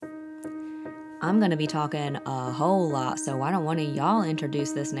I'm going to be talking a whole lot, so why don't one of y'all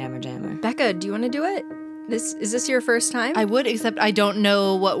introduce this Nammer Jammer? Becca, do you want to do it? Is this your first time? I would, except I don't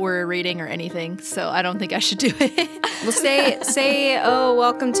know what we're reading or anything, so I don't think I should do it. Well, say, oh,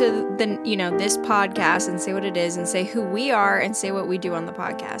 welcome to this podcast, and say what it is, and say who we are, and say what we do on the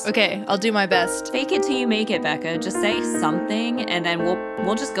podcast. Okay, I'll do my best. Fake it till you make it, Becca. Just say something, and then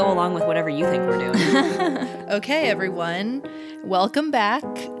we'll just go along with whatever you think we're doing. Okay, everyone. Welcome back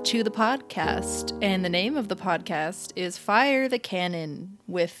to the podcast. And the name of the podcast is Fire the Cannon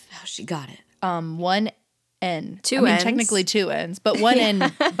with Oh, she got it. one N. Two N's. Technically two N's, but one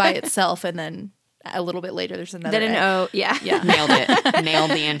N by itself, and then a little bit later there's another Then an N. O, yeah. Nailed it.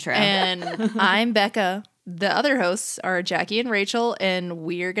 Nailed the intro. And I'm Becca. The other hosts are Jackie and Rachel, and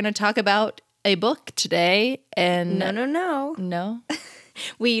we're going to talk about a book today. And No. No?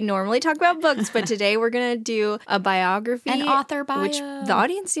 We normally talk about books, but today we're going to do a biography. An author bio. Which the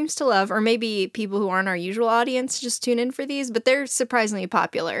audience seems to love, or maybe people who aren't our usual audience just tune in for these, but they're surprisingly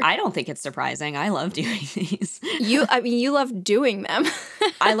popular. I don't think it's surprising. I love doing these. You love doing them.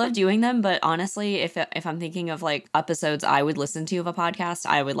 I love doing them, but honestly, if I'm thinking of like episodes I would listen to of a podcast,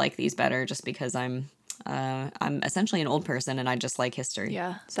 I would like these better just because I'm essentially an old person and I just like history.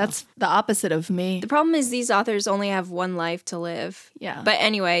 Yeah, that's the opposite of me. The problem is these authors only have one life to live. Yeah. But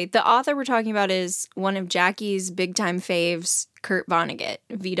anyway, the author we're talking about is one of Jackie's big-time faves, Kurt Vonnegut,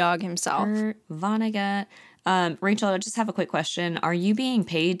 V-Dog himself. Kurt Vonnegut. Rachel, I just have a quick question. Are you being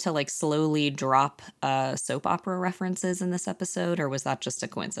paid to like slowly drop soap opera references in this episode, or was that just a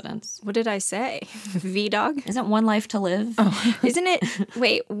coincidence? What did I say? V-Dog? Isn't One Life to Live? Oh. Isn't it?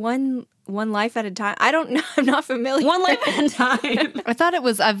 Wait, one life at a time? I don't know. I'm not familiar. One life at a time. I thought it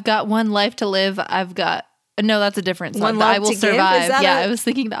was I've got one life to live. No, that's a different song. One Love I Will to Give? Survive. Is that I was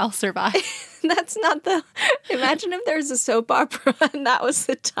thinking that I'll survive. That's not the... Imagine if there's a soap opera and that was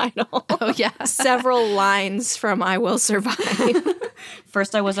the title. Oh, yeah. Several lines from I Will Survive.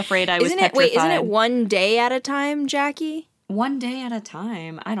 First, I was afraid I was petrified. Wait, isn't it one day at a time, Jackie? One day at a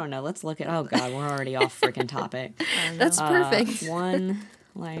time? I don't know. Let's look at... Oh, God, we're already off freaking topic. That's perfect. One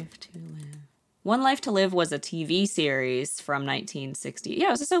Life to Live. One Life to Live was a TV series from 1960. Yeah,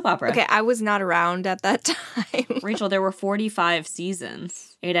 it was a soap opera. Okay, I was not around at that time. Rachel, there were 45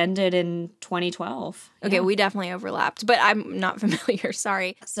 seasons. It ended in 2012. Okay, Yeah. we definitely overlapped, but I'm not familiar.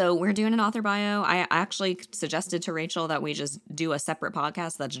 Sorry. So we're doing an author bio. I actually suggested to Rachel that we just do a separate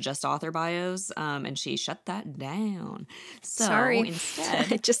podcast that's just author bios, and she shut that down. So Sorry.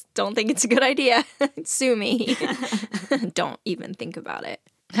 instead... I just don't think it's a good idea. Sue me. Don't even think about it.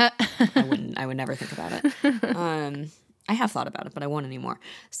 I would never think about it. I have thought about it, but I won't anymore.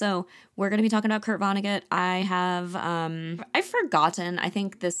 So we're going to be talking about Kurt Vonnegut. I've forgotten. I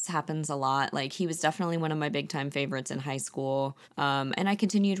think this happens a lot. Like, he was definitely one of my big time favorites in high school. And I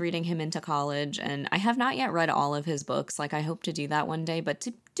continued reading him into college, and I have not yet read all of his books. Like, I hope to do that one day, but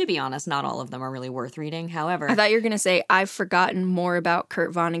to be honest, not all of them are really worth reading. However, I thought you were going to say, I've forgotten more about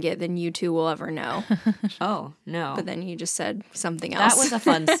Kurt Vonnegut than you two will ever know. oh, no. But then you just said something else. That was a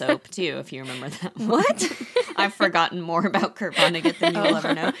fun soap, too, if you remember that one. What? I've forgotten more about Kurt Vonnegut than you will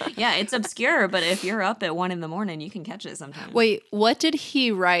ever know. Yeah, it's obscure, but if you're up at 1 a.m, you can catch it sometimes. Wait, what did he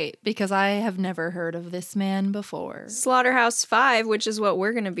write? Because I have never heard of this man before. Slaughterhouse-Five, which is what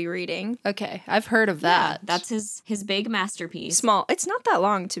we're going to be reading. Okay, I've heard of that. Yeah, that's his big masterpiece. Small. It's not that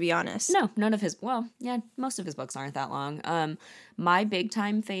long, to be honest. No, none of his, well, yeah, most of his books aren't that long. My big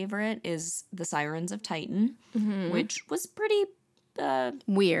time favorite is The Sirens of Titan, which was pretty...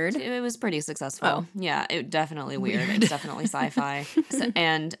 Weird. It was pretty successful. Oh. Yeah, it definitely weird. It's definitely sci-fi.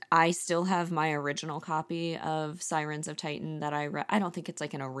 And I still have my original copy of Sirens of Titan that I read. I don't think it's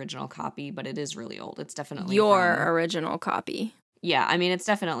like an original copy, but it is really old. It's definitely Your original copy. Yeah, I mean, it's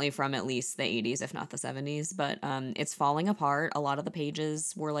definitely from at least the 80s, if not the 70s, but it's falling apart. A lot of the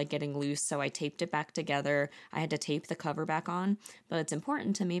pages were like getting loose, so I taped it back together. I had to tape the cover back on, but it's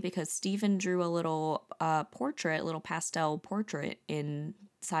important to me because Stephen drew a little little pastel portrait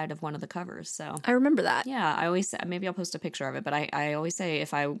inside of one of the covers. So I remember that. yeah, I always, maybe I'll post a picture of it, but I always say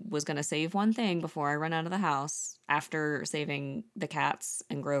if I was going to save one thing before I run out of the house, after saving the cats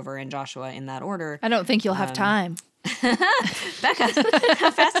and Grover and Joshua in that order. I don't think you'll have time. Becca,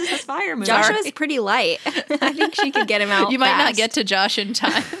 how fast is this fire moving? Joshua's pretty light. I think she could get him out You might not fast. get to Josh in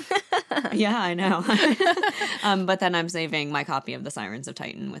time. Yeah, I know. But then I'm saving my copy of The Sirens of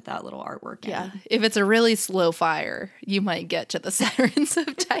Titan with that little artwork. Yeah. If it's a really slow fire, you might get to the Sirens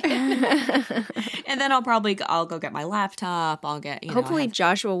of Titan. And then I'll go get my laptop. I'll get, Hopefully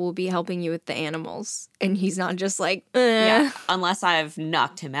Joshua will be helping you with the animals and he's not just like, yeah, unless I've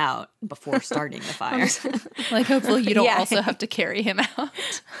knocked him out before starting the fire. Like, hopefully you don't also have to carry him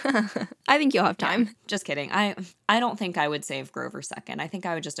out. I think you'll have time. Yeah, just kidding. I don't think I would save Grover second. I think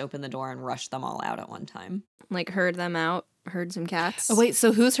I would just open the door and rush them all out at one time. Like herd them out, herd some cats. Oh, wait,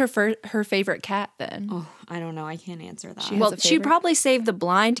 so who's her favorite cat then? Oh, I don't know. I can't answer that. Well, she'd probably save the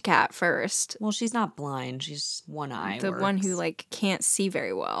blind cat first. Well, she's not blind. She's one eye. The one who like can't see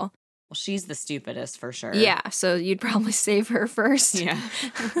very well. Well, she's the stupidest for sure. Yeah, so you'd probably save her first. Yeah.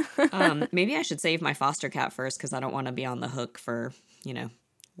 Maybe I should save my foster cat first because I don't want to be on the hook for,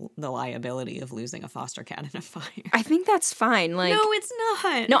 the liability of losing a foster cat in a fire. I think that's fine. Like, no, it's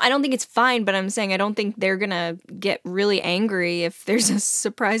not. No, I don't think it's fine, but I'm saying I don't think they're gonna get really angry if there's a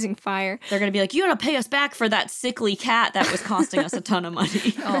surprising fire. They're gonna be like, you gotta pay us back for that sickly cat that was costing us a ton of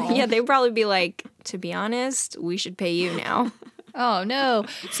money. Yeah, they'd probably be like, to be honest, we should pay you now. Oh, no.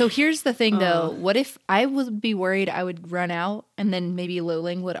 So here's the thing, though. What if I would be worried I would run out and then maybe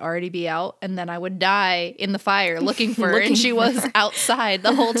Loling would already be out and then I would die in the fire looking for her and she was outside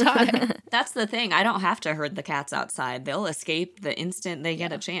the whole time? That's the thing. I don't have to herd the cats outside. They'll escape the instant they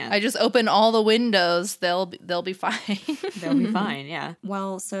get a chance. I just open all the windows. They'll be fine. They'll be fine, yeah.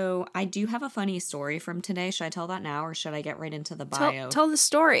 Well, so I do have a funny story from today. Should I tell that now or should I get right into the bio? Tell the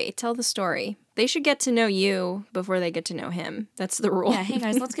story. Tell the story. They should get to know you before they get to know him. That's the rule. Yeah, hey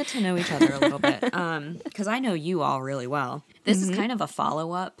guys, let's get to know each other a little bit. Because I know you all really well. This is kind of a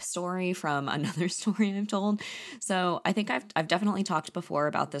follow-up story from another story I've told. So I think I've definitely talked before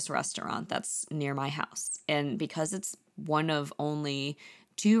about this restaurant that's near my house. And because it's one of only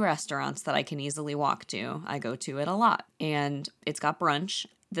 2 restaurants that I can easily walk to, I go to it a lot. And it's got brunch.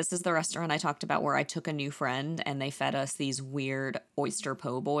 This is the restaurant I talked about where I took a new friend and they fed us these weird oyster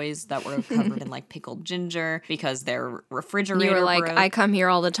po' boys that were covered in like pickled ginger because their refrigerator You were like, broke. I come here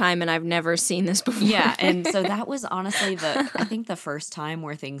all the time and I've never seen this before. Yeah, and so that was honestly I think the first time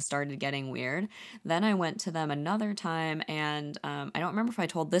where things started getting weird. Then I went to them another time and I don't remember if I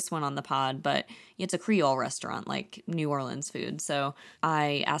told this one on the pod, but it's a Creole restaurant, like New Orleans food. So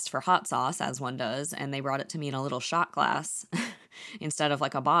I asked for hot sauce, as one does, and they brought it to me in a little shot glass instead of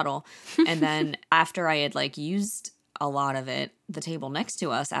like a bottle. And then after I had like used a lot of it, the table next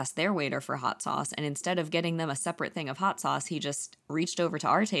to us asked their waiter for hot sauce, and instead of getting them a separate thing of hot sauce, he just reached over to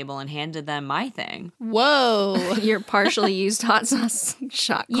our table and handed them my thing. Whoa. Your partially used hot sauce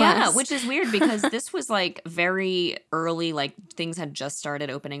shot glass. Yeah, which is weird because this was like very early, like things had just started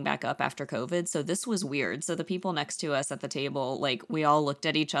opening back up after COVID, so this was weird. So the people next to us at the table, like we all looked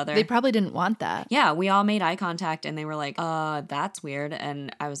at each other. They probably didn't want that. Yeah, we all made eye contact and they were like, that's weird.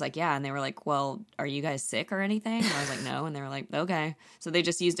 And I was like, yeah. And they were like, well, are you guys sick or anything? And I was like, no. And they were like, okay. So they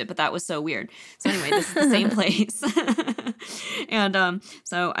just used it, but that was so weird. So anyway, this is the same place. And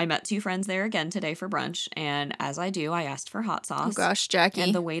so I met 2 friends there again today for brunch. And as I do, I asked for hot sauce. Oh gosh, Jackie.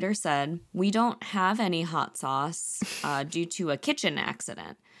 And the waiter said, we don't have any hot sauce due to a kitchen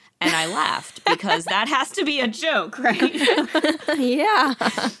accident. And I laughed because that has to be a joke, right? Yeah.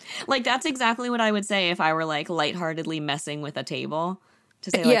 Like, that's exactly what I would say if I were, like, lightheartedly messing with a table. To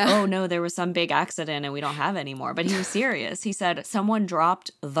say, like, Yeah. oh, no, there was some big accident and we don't have any more. But he was serious. He said, someone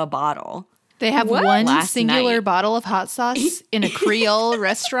dropped the bottle. They have What? one Last singular night. bottle of hot sauce in a Creole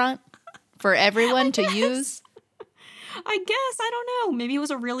restaurant for everyone to use. I guess. I don't know. Maybe it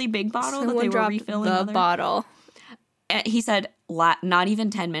was a really big bottle that Someone they were dropped refilling. the bottle. And he said, not even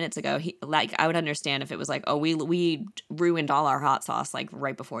 10 minutes ago, I would understand if it was like, oh, we ruined all our hot sauce, like,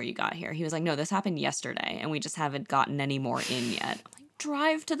 right before you got here. He was like, no, this happened yesterday, and we just haven't gotten any more in yet. I'm like,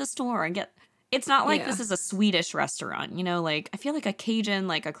 drive to the store and get... It's not like this is a Swedish restaurant, you know? Like, I feel like a Cajun,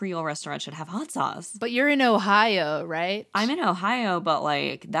 like, a Creole restaurant should have hot sauce. But you're in Ohio, right? I'm in Ohio, but,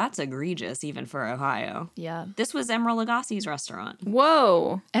 like, that's egregious even for Ohio. Yeah. This was Emeril Lagasse's restaurant.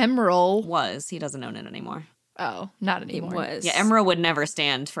 Whoa. Emerald. Was. He doesn't own it anymore. Oh, not It anymore. was. Yeah, Emeril would never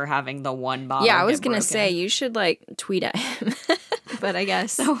stand for having the one bottle. Yeah, I was get going to broken. say, you should, like, tweet at him. But I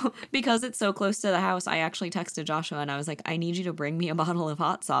guess. So, because it's so close to the house, I actually texted Joshua and I was like, I need you to bring me a bottle of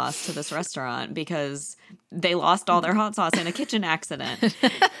hot sauce to this restaurant because they lost all their hot sauce in a kitchen accident.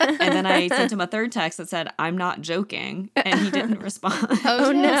 And then I sent him a third text that said, I'm not joking. And he didn't respond.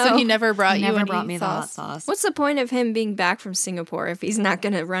 Oh, no. So he never brought He you never any brought me the hot sauce? sauce. What's the point of him being back from Singapore if he's not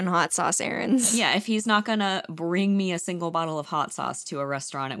going to run hot sauce errands? Yeah, if he's not going to bring me a single bottle of hot sauce to a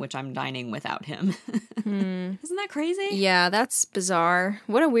restaurant at which I'm dining without him. Isn't that crazy? Yeah, that's bizarre.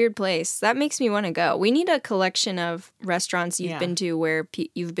 What a weird place. That makes me want to go. We need a collection of restaurants you've been to where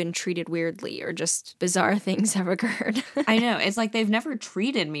you've been treated weirdly or just bizarre things have occurred. I know. It's like they've never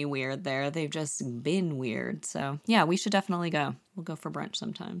treated me weird there. They've just been weird. So, yeah, we should definitely go. We'll go for brunch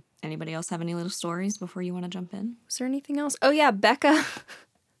sometime. Anybody else have any little stories before you want to jump in? Was there anything else? Oh, yeah, Becca.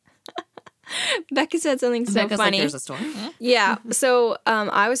 Becca said something so Becca's funny. like, there's a story. Yeah. So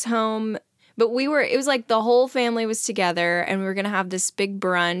I was home, but it was like the whole family was together and we were going to have this big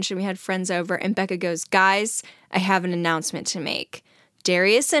brunch and we had friends over. And Becca goes, guys, I have an announcement to make.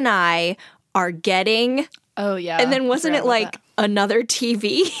 Darius and I are getting... Oh, yeah. And then wasn't it like another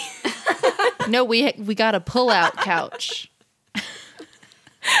TV? No, we got a pull-out couch.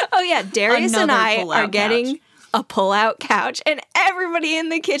 Oh, yeah. Darius and Another I pull-out are getting a pull-out couch. And everybody in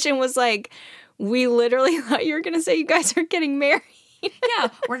the kitchen was like, we literally thought you were going to say you guys are getting married. Yeah,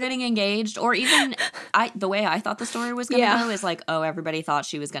 we're getting engaged. Or even the way I thought the story was going to go is like, oh, everybody thought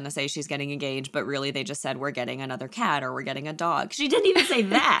she was going to say she's getting engaged, but really they just said we're getting another cat or we're getting a dog. She didn't even say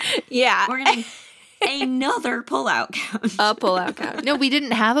that. Yeah. We're getting another pull-out couch. A pull-out couch. No, we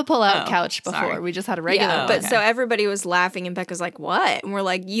didn't have a pull-out couch before. sorry. We just had a regular Yeah, one. but so everybody was laughing and Becca's like, what? And we're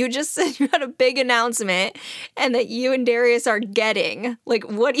like, you just said you had a big announcement and that you and Darius are getting. Like,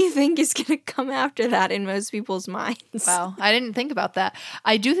 what do you think is going to come after that in most people's minds? Wow, I didn't think about that.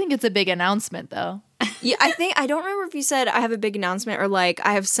 I do think it's a big announcement, though. Yeah, I don't remember if you said I have a big announcement or like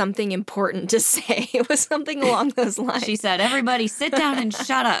I have something important to say. It was something along those lines. She said, everybody sit down and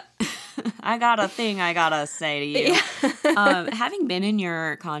shut up. I got a thing I gotta say to you. Yeah. Having been in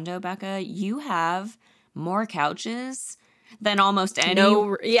your condo, Becca, you have more couches than almost any.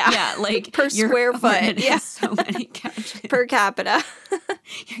 Yeah, like per your square foot. apartment has Yeah. so many couches. Per capita.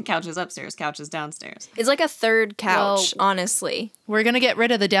 Your couches upstairs, couches downstairs. It's like a third couch, Well, honestly. We're going to get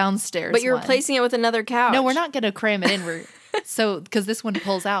rid of the downstairs But you're one. replacing it with another couch. No, we're not going to cram it in. Because this one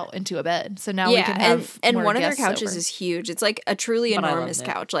pulls out into a bed. So now we can have and more one of their guests couches over. is huge. It's like a truly But I enormous loved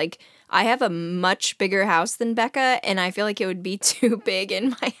it. couch. Like I have a much bigger house than Becca, and I feel like it would be too big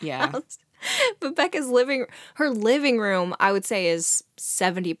in my house. But Becca's living room, I would say, is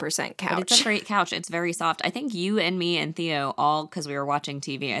 70% couch. But it's a great couch. It's very soft. I think you and me and Theo all, because we were watching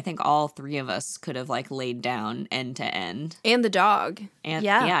TV, I think all three of us could have like laid down end to end. And the dog. And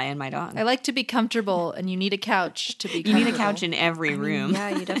Yeah. and my dog. I like to be comfortable, and you need a couch to be You comfortable. need a couch in every room. Yeah,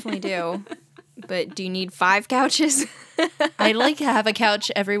 you definitely do. But do you need 5 couches? I like to have a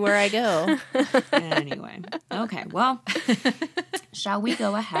couch everywhere I go. Anyway, okay, well, shall we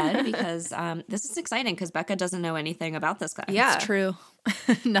go ahead? Because this is exciting because Becca doesn't know anything about this guy. Yeah. It's true.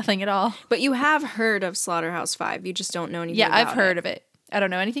 Nothing at all. But you have heard of Slaughterhouse-5. You just don't know anything Yeah, about I've heard of it. I don't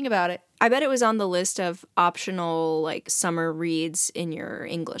know anything about it. I bet it was on the list of optional like summer reads in your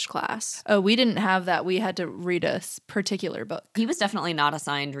English class. Oh, we didn't have that. We had to read a particular book. He was definitely not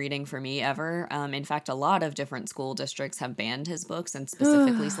assigned reading for me ever. In fact, a lot of different school districts have banned his books, and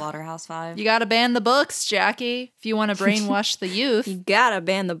specifically Slaughterhouse-5. You got to ban the books, Jackie. If you want to brainwash the youth, You gotta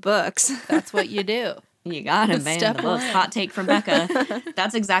ban the books. that's what you do. You gotta ban Step the books. one. Hot take from Becca.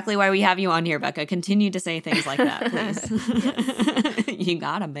 That's exactly why we have you on here, Becca. Continue to say things like that, please. You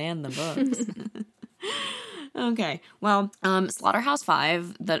gotta ban the books. Okay, well,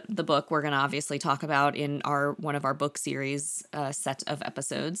 Slaughterhouse-5, the book we're going to obviously talk about in one of our book series set of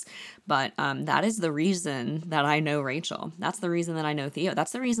episodes, but that is the reason that I know Rachel. That's the reason that I know Theo.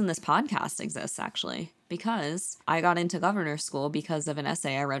 That's the reason this podcast exists, actually, because I got into governor's school because of an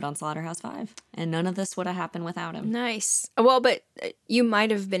essay I wrote on Slaughterhouse-5, and none of this would have happened without him. Nice. Well, but you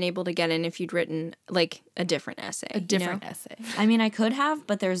might have been able to get in if you'd written like a different essay. A different essay. I mean, I could have,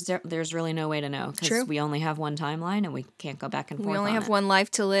 but there's really no way to know because True. we only have one timeline and we can't go back and forth. We only on have it. one life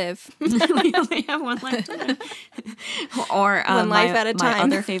to live. We only have one life to live. Or One life at a my time.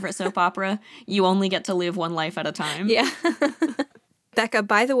 other favorite soap opera, you only get to live one life at a time. Yeah. Becca,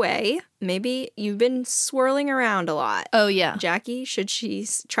 by the way, maybe you've been swirling around a lot. Oh, yeah. Jackie, should she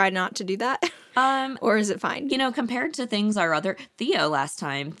try not to do that? Or is it fine? You know, compared to things our other Theo last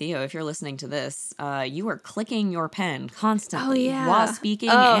time, Theo, if you're listening to this, you were clicking your pen constantly Oh, yeah. while speaking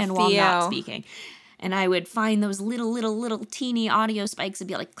Oh, and while not Theo. speaking. And I would find those little teeny audio spikes and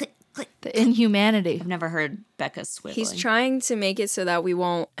be like, click, The inhumanity. I've never heard Becca swiveling. He's trying to make it so that we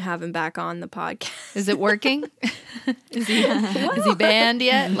won't have him back on the podcast. Is it working? Is he banned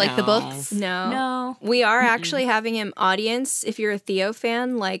yet? Like the books? No. We are actually having him audience. If you're a Theo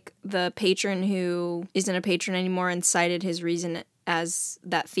fan, like the patron who isn't a patron anymore and cited his reason as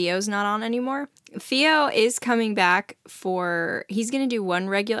that Theo's not on anymore. Theo is coming back he's going to do one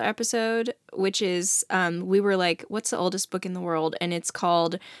regular episode, which is, we were like, what's the oldest book in the world? And it's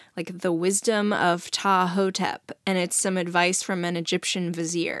called, like, The Wisdom of Ptah-hotep. And it's some advice from an Egyptian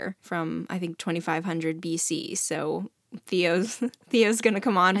vizier from, I think, 2500 BC. So Theo's going to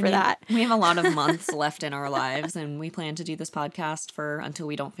come on for that. We have a lot of months left in our lives, and we plan to do this podcast until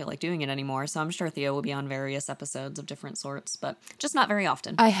we don't feel like doing it anymore. So I'm sure Theo will be on various episodes of different sorts, but just not very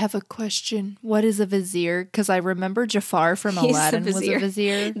often. I have a question. What is a vizier? Because I remember Jafar from Aladdin was a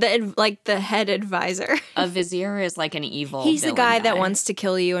vizier. The head advisor. A vizier is like an evil He's the guy that wants to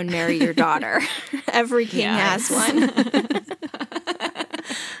kill you and marry your daughter. Every king has one.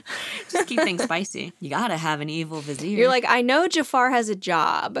 Just keep things spicy. You gotta have an evil vizier. You're like, I know Jafar has a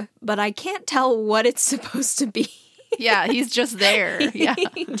job, but I can't tell what it's supposed to be. Yeah, he's just there. Yeah.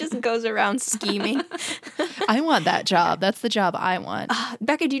 He just goes around scheming. I want that job. That's the job I want.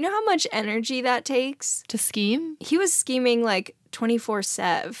 Becca, do you know how much energy that takes? To scheme? He was scheming like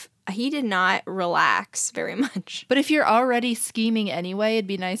 24/7. He did not relax very much. But if you're already scheming anyway, it'd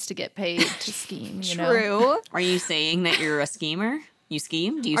be nice to get paid to scheme, you know? True. Are you saying that you're a schemer? You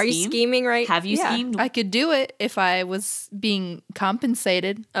scheme? Do you Are scheme? you scheming right? Have you schemed? I could do it if I was being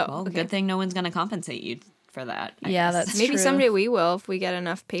compensated. Oh, Well, okay. good thing no one's going to compensate you for that. I Yeah, guess. that's Maybe true. someday we will if we get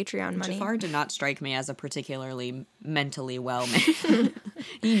enough Patreon money. Jafar did not strike me as a particularly mentally well man.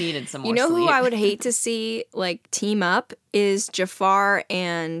 He needed some more You know sleep. who I would hate to see like team up is Jafar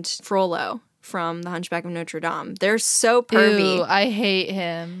and Frollo from The Hunchback of Notre Dame. They're so pervy. Ew, I hate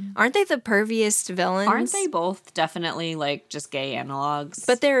him. Aren't they the perviest villains? Aren't they both definitely like just gay analogs?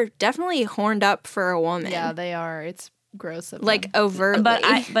 But they're definitely horned up for a woman. Yeah, they are. It's gross of like them.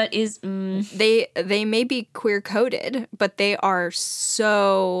 overtly. They may be queer coded, but they are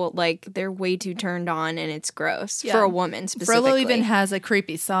so like they're way too turned on, and it's gross for a woman specifically. Frollo even has a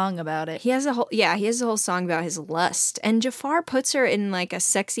creepy song about it. He has a whole song about his lust, and Jafar puts her in like a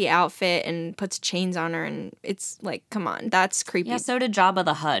sexy outfit and puts chains on her, and it's like, come on, that's creepy. Yeah, so did Jabba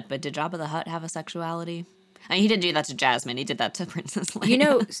the Hutt. But did Jabba the Hutt have a sexuality? I mean, he didn't do that to Jasmine. He did that to Princess Leia. You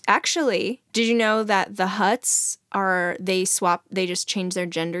know, actually, did you know that the Hutts they just change their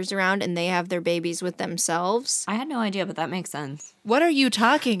genders around and they have their babies with themselves? I had no idea, but that makes sense. What are you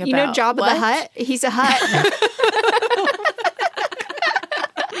talking about? You know Jabba the Hutt? He's a Hutt.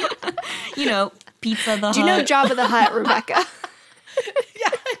 You know, Pizza the Hutt. Do you know Jabba the Hutt, Rebecca? Yeah,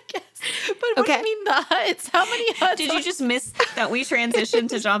 I guess. But what do you mean the Hutts? How many Hutts? Did you just miss that we transitioned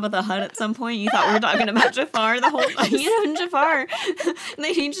to Jabba the Hutt at some point? You thought we were talking about Jafar the whole time. You know, Jafar. And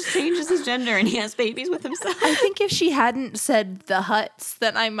then he just changes his gender and he has babies with himself. I think if she hadn't said the Hutts,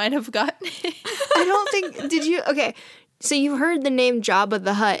 then I might have gotten it. I don't think. Did you? Okay. So you heard the name Jabba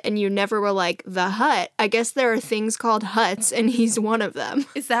the Hutt and you never were like, the Hutt. I guess there are things called Hutts and he's one of them.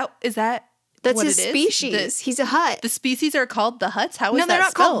 Is that That's what his it is? species. He's a Hutt. The species are called the Hutts? How is No, they're that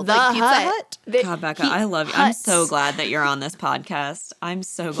not called spelled? the Like Pizza Hut. Hut? God, Becca, I love you. I'm Hutts. so glad that you're on this podcast. I'm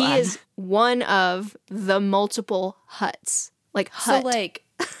so glad. He is one of the multiple Hutts. Like Hutt. So like,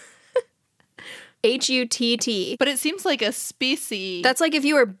 Hutt. but it seems like a species. That's like if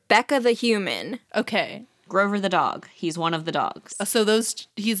you were Becca the human. Okay. Grover the dog. He's one of the dogs. So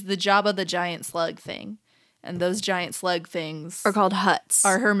he's the Jabba the giant slug thing. And those giant slug things Are called Hutts.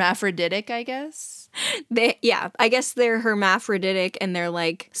 are hermaphroditic, I guess. I guess they're hermaphroditic and they're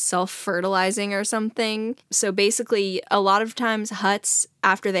like self-fertilizing or something. So basically, a lot of times Hutts,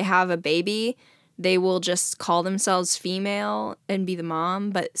 after they have a baby, they will just call themselves female and be the mom.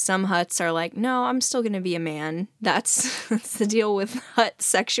 But some Hutts are like, no, I'm still going to be a man. That's the deal with Hutt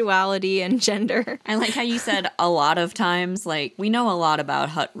sexuality and gender. I like how you said a lot of times, like, we know a lot about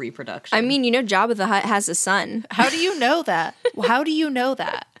Hutt reproduction. I mean, you know, Jabba the Hutt has a son. How do you know that? How do you know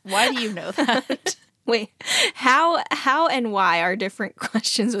that? Why do you know that? Wait, how and why are different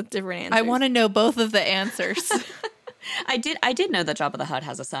questions with different answers? I want to know both of the answers. I did know that Jabba the Hutt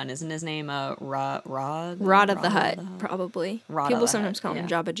has a son. Isn't his name Rod of the Hutt, probably. Rod of People the sometimes Hutt, call him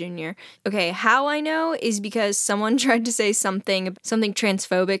yeah. Jabba Jr. Okay, how I know is because someone tried to say something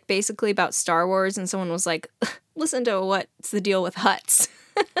transphobic, basically, about Star Wars, and someone was like, listen to what's the deal with Hutts.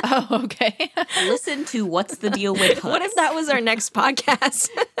 Oh, okay. Listen to What's the Deal with Hutts. What if that was our next podcast?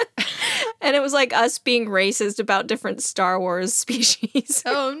 And it was like us being racist about different Star Wars species.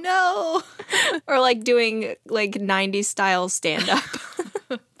 Oh, no. Or like doing like 90s style stand-up.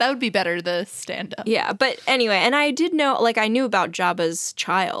 That would be better, the stand-up. Yeah, but anyway, and I did know, like, I knew about Jabba's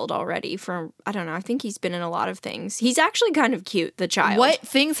child already from, I don't know, I think he's been in a lot of things. He's actually kind of cute, the child. What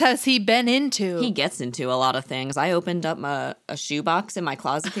things has he been into? He gets into a lot of things. I opened up a shoebox in my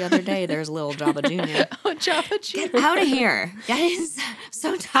closet the other day. There's little Jabba Jr. Oh, Jabba Jr. Get out of here. Guys, I'm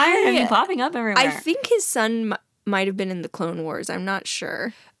so tired of you popping up everywhere. I think his son might have been in the Clone Wars. I'm not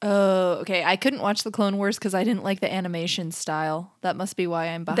sure. Oh, okay. I couldn't watch the Clone Wars because I didn't like the animation style. That must be why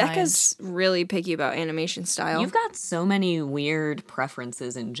I'm behind. Becca's really picky about animation style. You've got so many weird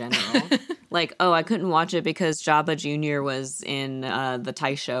preferences in general. Like, oh, I couldn't watch it because Jabba Jr. was in the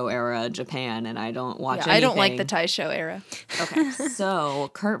Taisho era Japan, and I don't watch anything. I don't like the Taisho era. Okay, so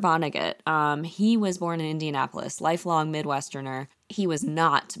Kurt Vonnegut, he was born in Indianapolis, lifelong Midwesterner. He was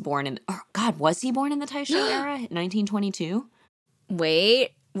not born in, was he born in the Taisho era, 1922?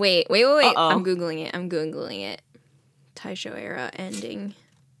 Wait. Uh-oh. I'm Googling it. Taisho era ending.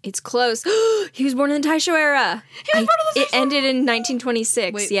 It's close. He was born in the Taisho era. It ended in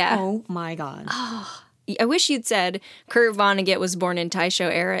 1926. Wait, yeah. Oh my God. I wish you'd said Kurt Vonnegut was born in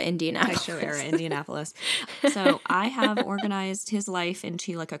Taisho era Indianapolis. Taisho era Indianapolis. So I have organized his life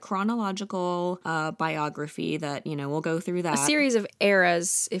into like a chronological biography that, we'll go through that. A series of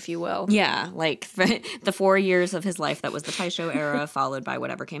eras, if you will. Yeah, like the 4 years of his life that was the Taisho era, followed by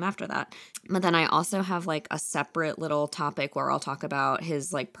whatever came after that. But then I also have like a separate little topic where I'll talk about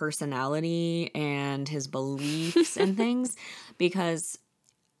his like personality and his beliefs and things, because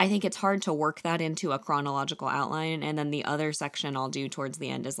I think it's hard to work that into a chronological outline. And then the other section I'll do towards the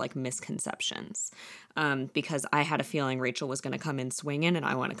end is like misconceptions, because I had a feeling Rachel was going to come in swinging, and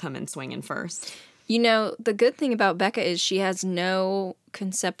I want to come in swinging first. The good thing about Becca is she has no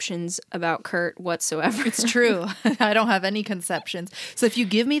conceptions about Kurt whatsoever. It's true. I don't have any conceptions. So if you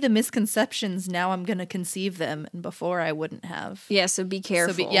give me the misconceptions, now I'm going to conceive them. And before I wouldn't have. Yeah, so be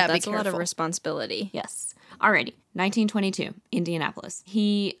careful. Be That's a lot of careful. Responsibility. Yes. Alrighty. 1922, Indianapolis.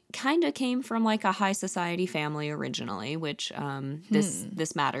 He kind of came from like a high society family originally, which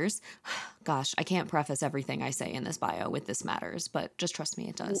this matters. Gosh, I can't preface everything I say in this bio with this matters, but just trust me,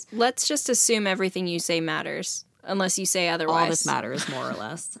 it does. Let's just assume everything you say matters, unless you say otherwise. All this matters, more or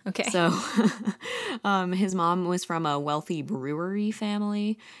less. Okay. So his mom was from a wealthy brewery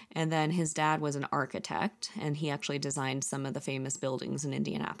family, and then his dad was an architect, and he actually designed some of the famous buildings in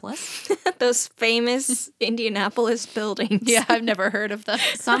Indianapolis. Those famous Indianapolis buildings. Yeah, I've never heard of them.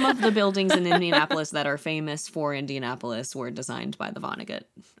 Some of the buildings in Indianapolis that are famous for Indianapolis were designed by the Vonnegut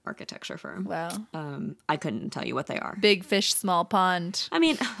architecture firm. Wow. I couldn't tell you what they are. Big fish, small pond. I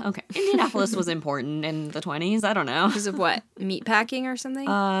mean, okay, Indianapolis was important in the 20s. I don't know. Because of what? Meat packing or something?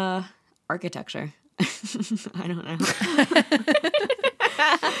 Architecture. I don't know.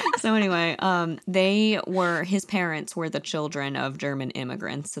 So anyway, his parents were the children of German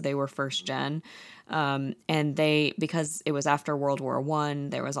immigrants, so they were first gen. And because it was after World War I,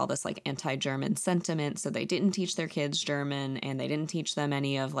 there was all this like anti-German sentiment, so they didn't teach their kids German, and they didn't teach them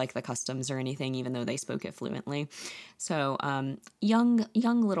any of like the customs or anything, even though they spoke it fluently. So young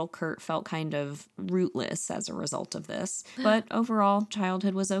little Kurt felt kind of rootless as a result of this. But overall,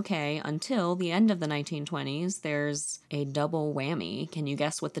 childhood was okay until the end of the 1920s. There's a double whammy. Can you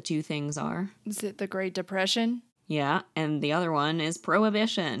guess what the two things are? Is it the Great Depression? Yeah, and the other one is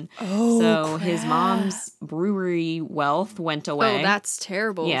Prohibition. Oh, so his mom's brewery wealth went away. Oh, that's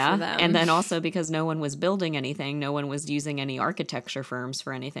terrible for them. And then also because no one was building anything, no one was using any architecture firms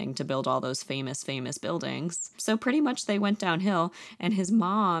for anything to build all those famous buildings. So pretty much they went downhill, and his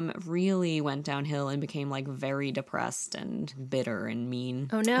mom really went downhill and became like very depressed and bitter and mean.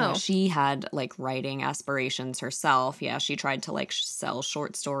 Oh no. She had like writing aspirations herself. Yeah, she tried to like sell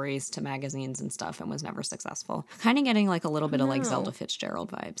short stories to magazines and stuff and was never successful. Kind of getting like a little bit of like Zelda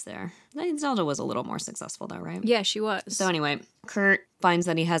Fitzgerald vibes there. I think Zelda was a little more successful though, right? Yeah, she was. So anyway, Kurt finds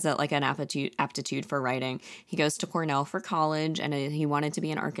that he has an aptitude for writing. He goes to Cornell for college, and he wanted to be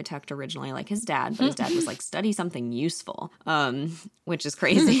an architect originally like his dad, but his dad was like, study something useful, which is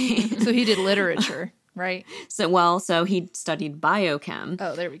crazy. So he did literature. Right. So he studied biochem.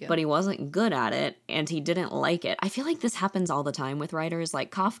 Oh, there we go. But he wasn't good at it, and he didn't like it. I feel like this happens all the time with writers.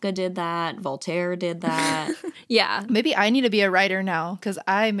 Like Kafka did that. Voltaire did that. Yeah. Maybe I need to be a writer now because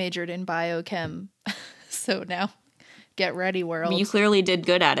I majored in biochem. So now, get ready, world. You clearly did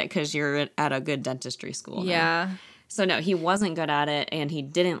good at it because you're at a good dentistry school. Yeah. So no, he wasn't good at it and he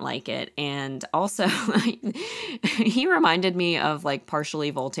didn't like it. And also he reminded me of like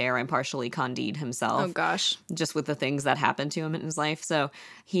partially Voltaire and partially Candide himself. Oh gosh. Just with the things that happened to him in his life. So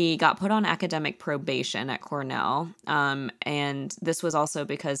he got put on academic probation at Cornell. And this was also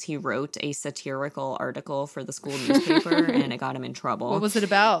because he wrote a satirical article for the school newspaper and it got him in trouble. What was it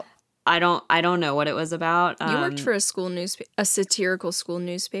about? I don't know what it was about. You worked for a satirical school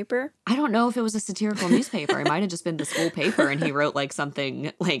newspaper? I don't know if it was a satirical newspaper. It might have just been the school paper and he wrote like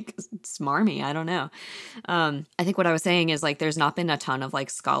something like smarmy. I don't know. I think what I was saying is like there's not been a ton of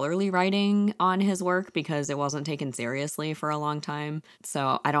like scholarly writing on his work because it wasn't taken seriously for a long time.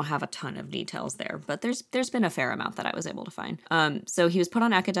 So I don't have a ton of details there, but there's been a fair amount that I was able to find. So he was put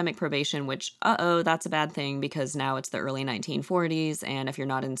on academic probation, which, that's a bad thing because now it's the early 1940s. And if you're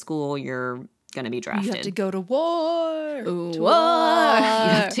not in school, you're going to be drafted. You have to go to war. War.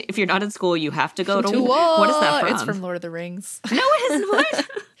 If you're not in school, you have to go to war. What is that from? It's from Lord of the Rings. No, it isn't. What?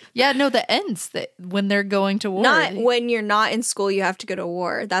 Yeah, no, the ends that when they're going to war. Not when you're not in school, you have to go to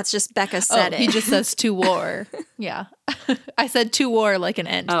war. That's just Becca said it. He just says to war. Yeah. I said to war like an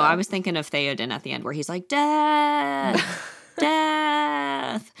end. Oh, though. I was thinking of Theoden at the end where he's like, death.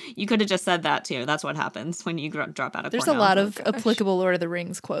 Death. You could have just said that too. That's what happens when you drop out of There's Cornell. a lot of applicable Lord of the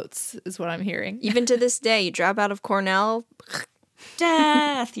Rings quotes, is what I'm hearing. Even to this day, you drop out of Cornell.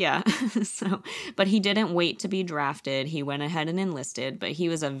 Death. Yeah. But he didn't wait to be drafted. He went ahead and enlisted, but he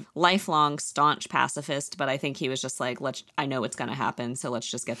was a lifelong staunch pacifist. But I think he was just like, I know it's going to happen. So let's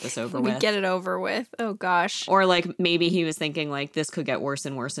just get this over with. Get it over with. Oh gosh. Or like maybe he was thinking like this could get worse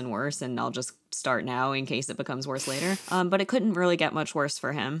and worse and worse. And I'll just start now in case it becomes worse later. But it couldn't really get much worse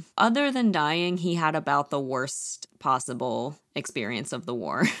for him. Other than dying, he had about the worst possible experience of the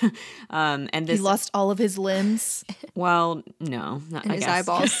war. And this, He lost all of his limbs. well, no. And his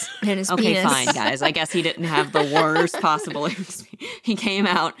eyeballs. And his Okay, penis. fine, guys. I guess he didn't have the worst possible experience. He came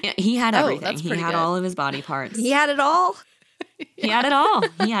out. He had everything. that's He pretty had good. all of his body parts. He had it all. He had it all.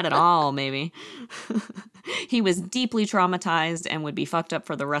 He had it all, maybe. He was deeply traumatized and would be fucked up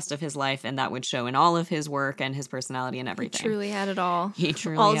for the rest of his life, and that would show in all of his work and his personality and everything. He truly had it all. He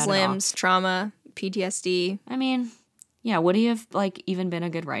truly all had his it all. limbs, trauma, PTSD. I mean, yeah, would he have like even been a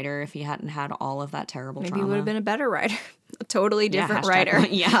good writer if he hadn't had all of that terrible Maybe trauma? he would have been a better writer. A totally different writer.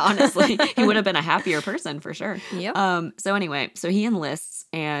 Yeah, honestly. He would have been a happier person for sure. Yep. So anyway, so he enlists,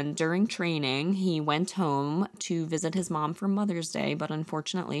 and during training, he went home to visit his mom for Mother's Day, but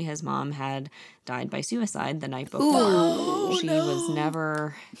unfortunately his mom had died by suicide the night before. She was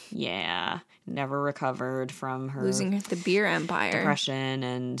never recovered from her Losing the beer empire. depression.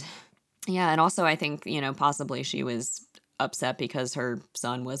 And also I think, possibly she was upset because her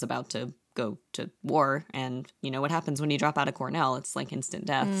son was about to go to war, and you know what happens when you drop out of Cornell, it's like instant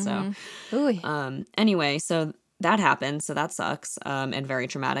death. So anyway, so that happened, so that sucks, and very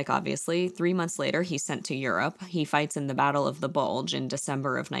traumatic, obviously. 3 months later, he's sent to Europe. He fights in the Battle of the Bulge in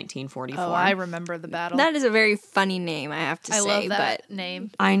December of 1944. Oh, I remember the battle. That is a very funny name, I have to say. I love that but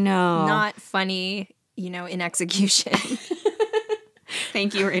name. I know. not funny, in execution.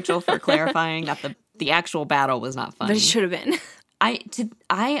 Thank you, Rachel, for clarifying that the actual battle was not funny. But it should have been.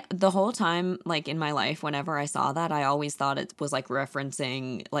 The whole time, like in my life, whenever I saw that, I always thought it was like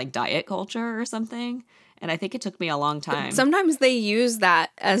referencing like diet culture or something. And I think it took me a long time. Sometimes they use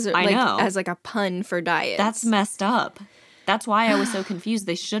that as I know. as like a pun for diet. That's messed up. That's why I was so confused.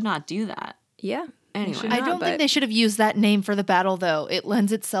 They should not do that. Yeah. Anyway. should I not, don't but- think they should have used that name for the battle, though. It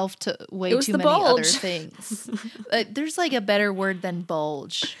lends itself to way It was too the many other bulge. things. There's like a better word than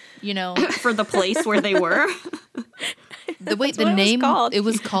bulge, For the place where they were. The way what the it was name called. it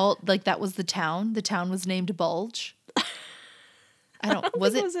was called, like that was the town. The town was named Bulge. I don't.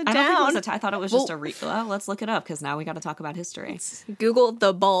 Was it? was a I don't think it was town. a I thought it was just a well, let's look it up because now we got to talk about history. Google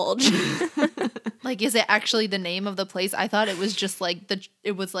the bulge. Like, is it actually the name of the place? I thought it was just like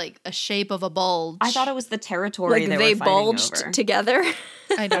it was like a shape of a bulge. I thought it was the territory like they they were fighting bulged over. together.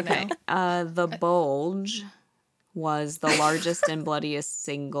 I don't know. The Bulge was the largest and bloodiest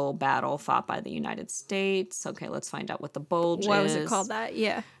single battle fought by the United States. Okay, let's find out what the Bulge Why is. was it called that?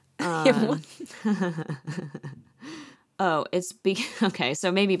 Yeah. Oh, okay,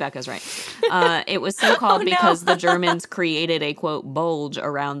 so maybe Becca's right. It was so called because the Germans created a, quote, bulge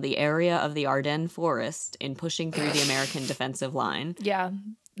around the area of the Ardennes forest in pushing through the American defensive line. Yeah.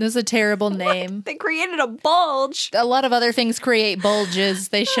 That's a terrible name. They created a bulge. A lot of other things create bulges.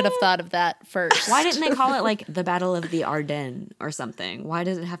 They should have thought of that first. Why didn't they call it like the Battle of the Ardennes or something? Why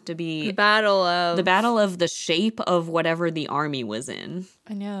does it have to be The battle of the shape of whatever the army was in?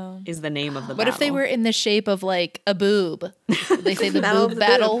 I know. Is the name of the What battle. if they wwere in the shape of like a boob? They say the Battle of boob the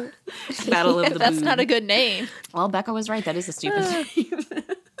battle. Battle of the That's Boob. not a good name. Well, Becca was right. That is a stupid name.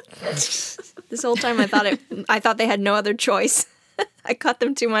 This whole time I thought they had no other choice. I cut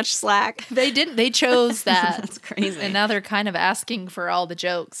them too much slack. They didn't. They chose that. That's crazy. And now they're kind of asking for all the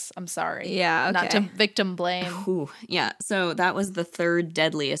jokes. I'm sorry. Yeah, okay. Not to victim blame. Ooh, yeah, so that was the third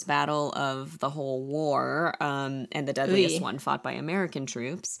deadliest battle of the whole war, and the deadliest Oy. one fought by American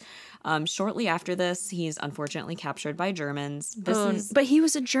troops. Shortly after this, he's unfortunately captured by Germans. But he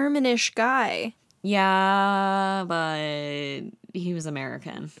was a Germanish guy. Yeah, but he was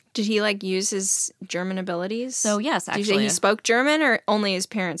American. Did he like use his German abilities? So yes, Did you say actually, he spoke German or only his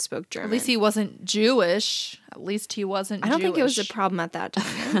parents spoke German? At least he wasn't Jewish. At least he wasn't I don't think it was a Jewish. problem at that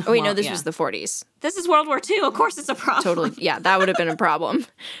time. Oh wait, no, Well, this yeah. was the 40s. this is World War II. Of course, it's a problem. Totally. Yeah, that would have been a problem.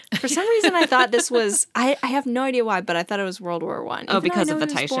 For some reason, I thought this was. I have no idea why, but I thought it was World War One. Oh, because of the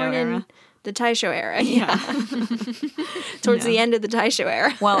Taisho era? The Taisho era, yeah. Towards the end of the Taisho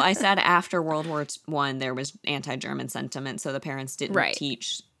era. Well, I said after World War I, there was anti-German sentiment, so the parents didn't Right.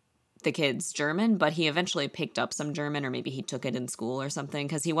 teach the kids German, but he eventually picked up some German, or maybe he took it in school or something,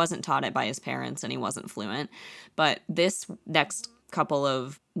 because he wasn't taught it by his parents and he wasn't fluent. But this next couple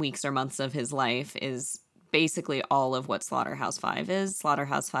of weeks or months of his life is basically all of what Slaughterhouse-Five is.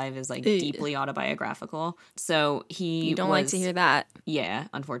 Slaughterhouse-Five is like deeply autobiographical. So he You don't like to hear that. Yeah,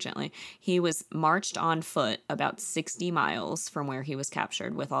 unfortunately. He was marched on foot about 60 miles from where he was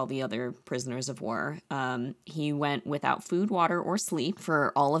captured with all the other prisoners of war. He went without food, water, or sleep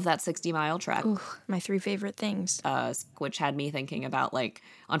for all of that 60-mile trek, Ooh, my 3 favorite things. which had me thinking about, like,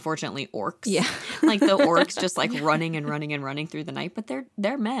 unfortunately, orcs. Yeah. Like, the orcs just, like, running and running and running through the night. But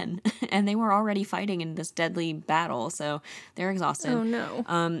they're men, and they were already fighting in this deadly battle, so they're exhausted. Oh,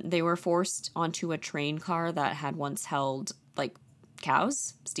 no. They were forced onto a train car that had once held, like,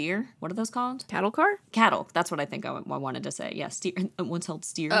 cows, steer. What are those called? Cattle car? Cattle. That's what I think I wanted to say. Yeah, steer. Once held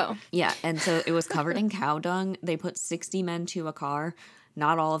steer. Oh. Yeah, and so it was covered in cow dung. They put 60 men to a car.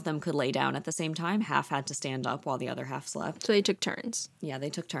 Not all of them could lay down at the same time. Half had to stand up while the other half slept. So they took turns. Yeah, they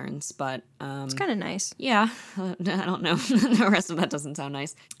took turns, but It's kind of nice. yeah, I don't know. The rest of that doesn't sound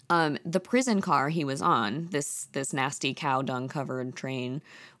nice. The prison car he was on, this nasty cow dung covered train,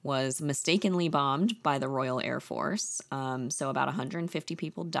 was mistakenly bombed by the Royal Air Force. So about 150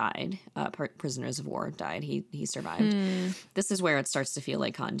 people died. Prisoners of war died. He survived. This is where it starts to feel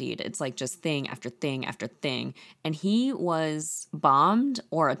like Candide. It's like just thing after thing after thing. And he was bombed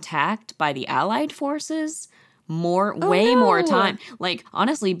or attacked by the Allied forces way more time. Like,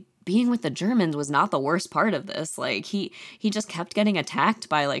 honestly, being with the Germans was not the worst part of this. Like, he just kept getting attacked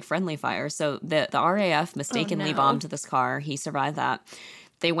by, like, friendly fire. So the RAF mistakenly bombed this car. He survived that.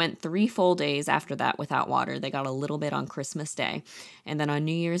 They went 3 full days after that without water. They got a little bit on Christmas Day. And then on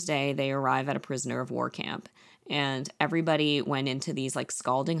New Year's Day, they arrive at a prisoner of war camp. And everybody went into these like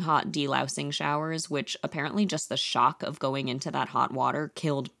scalding hot delousing showers, which apparently just the shock of going into that hot water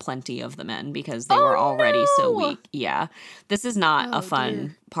killed plenty of the men because they were already so weak. Yeah. This is not a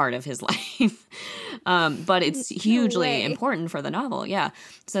fun part of his life. But it's hugely important for the novel. Yeah.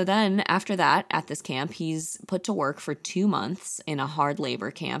 So then after that, at this camp, he's put to work for 2 months in a hard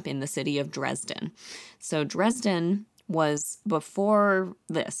labor camp in the city of Dresden. So Dresden was, before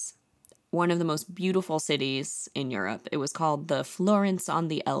this, one of the most beautiful cities in Europe. It was called the Florence on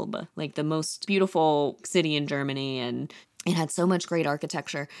the Elbe, like the most beautiful city in Germany, and it had so much great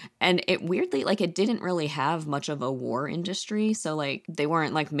architecture. And it weirdly, like, it didn't really have much of a war industry. So, like, they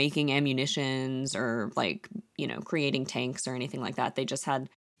weren't, like, making ammunitions or, like, you know, creating tanks or anything like that. They just had...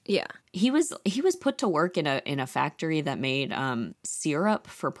 Yeah. He was put to work in a factory that made syrup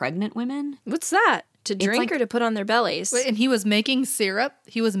for pregnant women. What's that? To drink like- or to put on their bellies? Wait, and he was making syrup?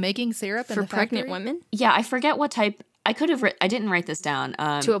 He was making syrup in For the pregnant factory? women? Yeah, I forget what type. I could have. I didn't write this down.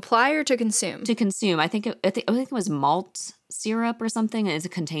 To apply or to consume? To consume. I think it was malt syrup or something.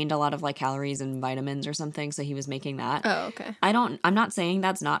 It contained a lot of like calories and vitamins or something. So he was making that. Oh, okay. I'm not saying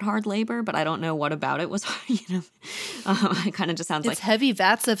that's not hard labor, but I don't know what about it was hard. You know, it kind of just sounds It's like heavy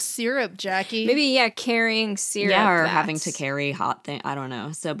vats of syrup, Jackie. Maybe, yeah, carrying syrup. yeah, or vats. having to carry hot thing. I don't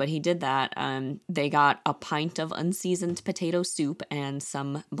know. So, but he did that. They got a pint of unseasoned potato soup and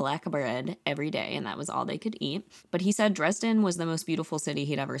some black bread every day, and that was all they could eat. But he said Dresden was the most beautiful city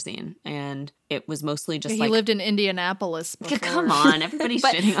he'd ever seen, and it was mostly just he like lived in Indianapolis, before. Come on, everybody's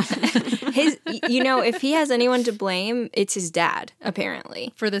shitting on him. If he has anyone to blame, it's his dad,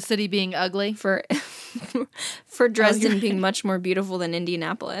 apparently. For the city being ugly? For Dresden being much more beautiful than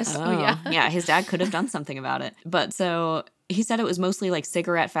Indianapolis. Oh, yeah. Yeah, his dad could have done something about it. But so he said it was mostly like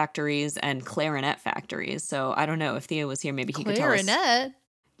cigarette factories and clarinet factories. So I don't know if Theo was here, maybe he could tell us. Clarinet?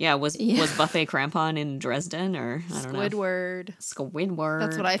 Yeah, was Buffet Crampon in Dresden or I don't know. Squidward.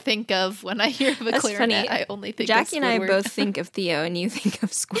 That's what I think of when I hear of a clarinet. Funny. I only think Jackie of and I Squidward. both think of Theo, and you think of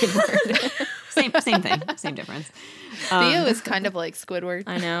Squidward. Same thing, same difference. Theo is kind of like Squidward.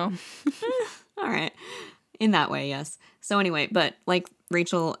 I know. All right. In that way, yes. So anyway, but like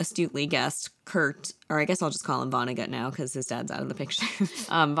Rachel astutely guessed, Kurt, or I guess I'll just call him Vonnegut now because his dad's out of the picture.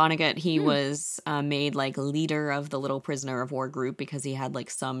 Vonnegut, he was made like leader of the little prisoner of war group because he had like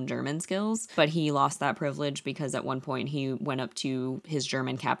some German skills, but he lost that privilege because at one point he went up to his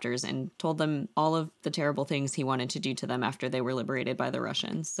German captors and told them all of the terrible things he wanted to do to them after they were liberated by the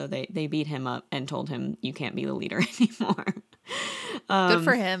Russians. So they beat him up and told him, you can't be the leader anymore. Good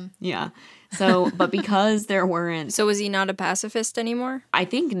for him. Yeah. So, but because there weren't... So was he not a pacifist anymore? I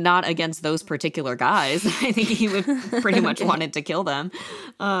think not against those particular guys. I think he would pretty much wanted to kill them.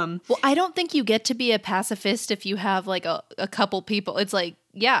 Well, I don't think you get to be a pacifist if you have like a couple people. It's like,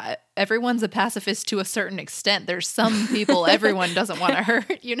 yeah, everyone's a pacifist to a certain extent. There's some people everyone doesn't want to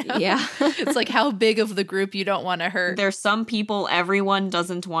hurt, you know? Yeah. It's like how big of the group you don't want to hurt. There's some people everyone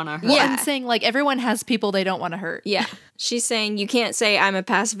doesn't want to hurt. Well, I'm saying like everyone has people they don't want to hurt. Yeah. She's saying you can't say I'm a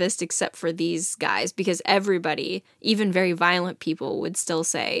pacifist except for these guys because everybody, even very violent people, would still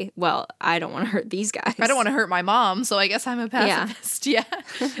say, well, I don't want to hurt these guys. I don't want to hurt my mom, so I guess I'm a pacifist. Yeah.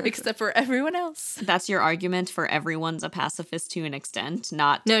 Except for everyone else. That's your argument for everyone's a pacifist to an extent,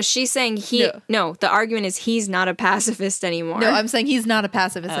 not... No, she's saying No, the argument is he's not a pacifist anymore. No, I'm saying he's not a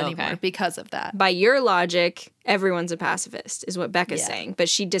pacifist anymore because of that. By your logic, everyone's a pacifist, is what Becca's saying, but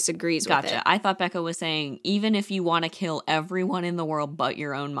she disagrees with it. I thought Becca was saying, even if you want to kill everyone in the world but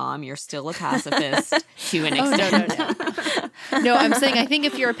your own mom, you're still a pacifist to an extent. No, I'm saying I think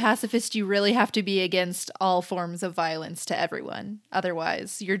if you're a pacifist, you really have to be against all forms of violence to everyone.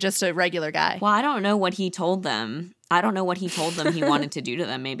 Otherwise, you're just a regular guy. Well, I don't know what he told them. I don't know what he told them he wanted to do to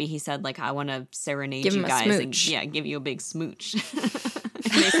them. Maybe he said, like, I want to serenade you guys and give you a big smooch.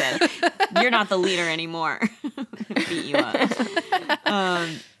 And they said, you're not the leader anymore. Beat you up.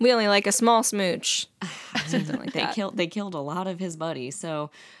 We only like a small smooch. Something like that. They killed a lot of his buddies.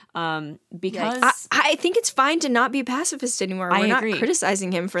 So because I think it's fine to not be a pacifist anymore. We're not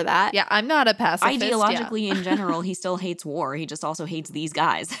criticizing him for that. Yeah, I'm not a pacifist. Ideologically, in general, he still hates war. He just also hates these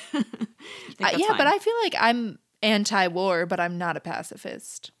guys. But I feel like I'm anti-war, but I'm not a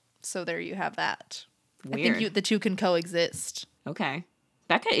pacifist. So there you have that. Weird. I think the two can coexist. Okay.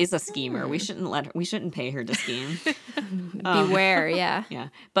 Becca is a schemer. We shouldn't pay her to scheme. Beware, yeah. Yeah.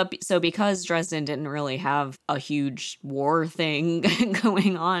 But so because Dresden didn't really have a huge war thing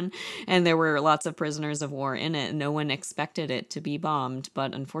going on, and there were lots of prisoners of war in it, no one expected it to be bombed.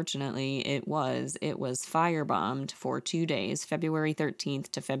 But unfortunately, it was. It was firebombed for 2 days, February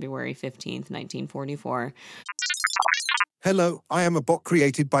 13th to February 15th, 1944. Hello, I am a bot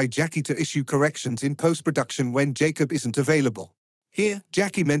created by Jackie to issue corrections in post-production when Jacob isn't available. Here,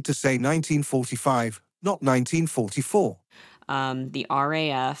 Jackie meant to say 1945, not 1944. The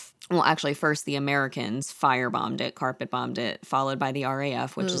RAF, well, actually, first the Americans firebombed it, carpet bombed it, followed by the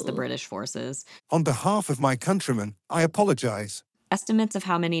RAF, which is the British forces. On behalf of my countrymen, I apologize. Estimates of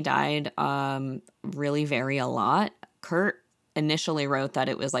how many died really vary a lot. Kurt initially wrote that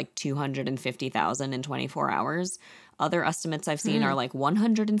it was like 250,000 in 24 hours. Other estimates I've seen are like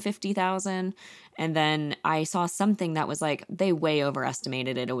 150,000. And then I saw something that was like, they way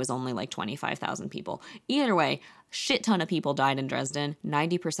overestimated it. It was only like 25,000 people. Either way, shit ton of people died in Dresden.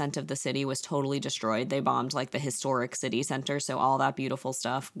 90% of the city was totally destroyed. They bombed like the historic city center. So all that beautiful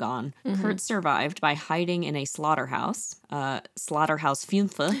stuff gone. Kurt survived by hiding in a slaughterhouse, Slaughterhouse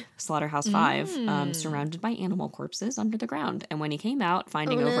 5, Slaughterhouse 5, surrounded by animal corpses under the ground. And when he came out,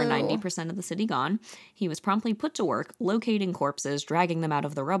 finding over 90% of the city gone, he was promptly put to work locating corpses, dragging them out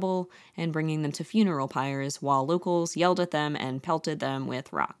of the rubble, and bringing them to funeral pyres while locals yelled at them and pelted them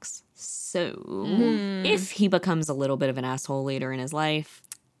with rocks. So, if he becomes a little bit of an asshole later in his life,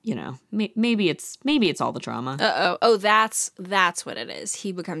 you know, maybe it's all the trauma. Oh, that's what it is.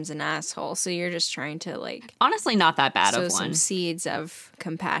 He becomes an asshole. So you're just trying to like honestly not that bad sow of one. Some seeds of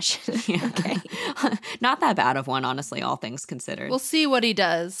compassion. Yeah. Okay, not that bad of one. Honestly, all things considered. We'll see what he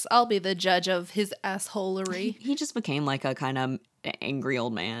does. I'll be the judge of his assholery. He just became like a kind of angry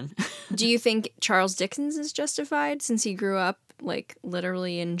old man. Do you think Charles Dickens is justified since he grew up like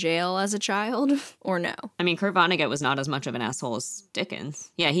literally in jail as a child or no? I mean, Kurt Vonnegut was not as much of an asshole as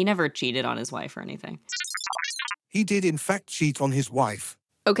Dickens. Yeah, he never cheated on his wife or anything. He did in fact cheat on his wife.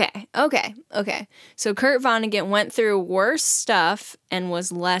 Okay. So Kurt Vonnegut went through worse stuff and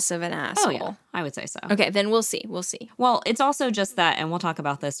was less of an asshole. Oh, yeah, I would say so. Okay, then we'll see. Well, it's also just that, and we'll talk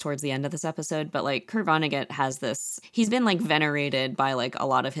about this towards the end of this episode, but like Kurt Vonnegut has this, he's been like venerated by like a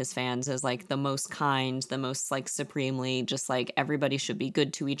lot of his fans as like the most kind, the most like supremely just like everybody should be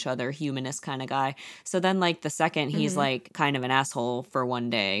good to each other, humanist kind of guy. So then like the second he's like kind of an asshole for one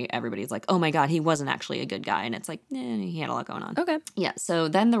day, everybody's like, oh my God, he wasn't actually a good guy. And it's like, he had a lot going on. Okay. Yeah. So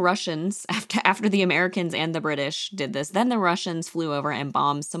then the Russians, after the Americans and the British did this, then the Russians flew over and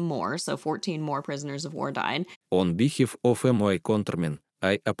bombed some more. So 14 more prisoners of war died. On behalf of my countrymen,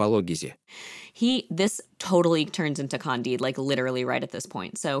 I apologize. This totally turns into Candide, like literally right at this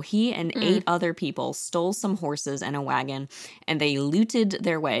point. So he and 8 other people stole some horses and a wagon, and they looted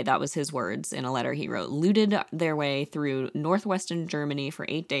their way, that was his words in a letter he wrote, looted their way through northwestern Germany for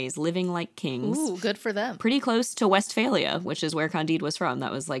 8 days, living like kings. Ooh, good for them. Pretty close to Westphalia, which is where Candide was from.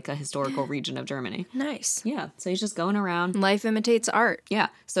 That was like a historical region of Germany. Nice. Yeah, so he's just going around. Life imitates art. Yeah,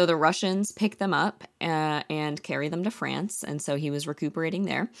 so the Russians picked them up and carried them to France, and so he was recuperating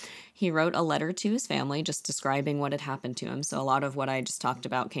there. He wrote a letter to his family just describing what had happened to him. So a lot of what I just talked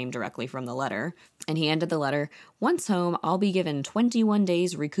about came directly from the letter. And he ended the letter, once home, I'll be given 21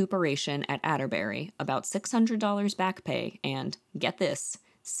 days recuperation at Atterbury, about $600 back pay, and get this,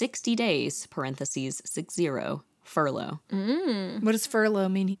 60 days, parentheses, 60, furlough. What does furlough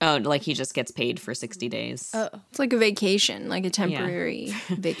mean? Oh, like he just gets paid for 60 days. Oh. It's like a vacation, like a temporary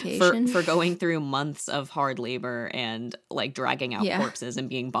vacation. For going through months of hard labor and like dragging out corpses and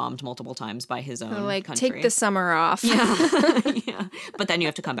being bombed multiple times by his own like, country. take the summer off. Yeah. But then you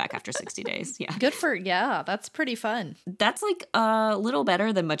have to come back after 60 days. Yeah. That's pretty fun. That's like a little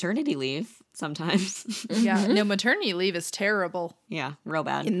better than maternity leave sometimes. Yeah, no, maternity leave is terrible. Yeah, real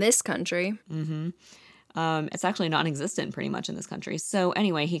bad. In this country. It's actually non-existent pretty much in this country. So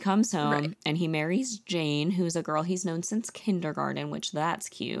anyway, he comes home and he marries Jane, who's a girl he's known since kindergarten, which that's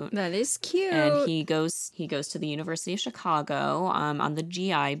cute. That is cute. And he goes to the University of Chicago on the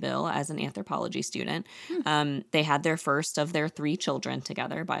GI Bill as an anthropology student. They had their first of their 3 children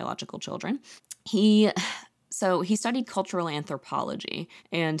together, biological children. So he studied cultural anthropology,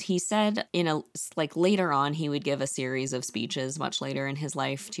 and he said later on he would give a series of speeches much later in his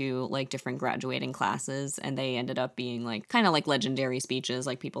life to like different graduating classes, and they ended up being like kind of like legendary speeches,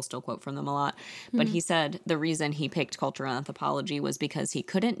 like people still quote from them a lot. But he said the reason he picked cultural anthropology was because he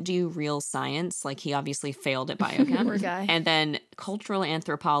couldn't do real science, like he obviously failed at biochem. Poor guy. And then cultural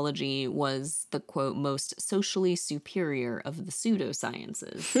anthropology was the quote most socially superior of the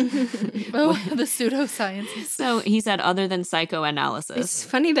pseudosciences. The pseudosciences. So he said, other than psychoanalysis. It's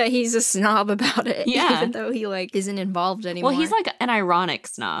funny that he's a snob about it. Yeah. Even though he like isn't involved anymore. Well, he's like an ironic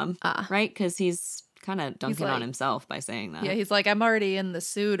snob, Ah. right? Because he's kind of dunking on like- himself by saying that. Yeah, he's like, I'm already in the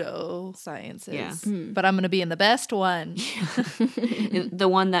pseudosciences, Yeah. but I'm going to be in the best one. The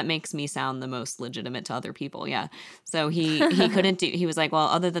one that makes me sound the most legitimate to other people. Yeah. So he couldn't do, he was like, well,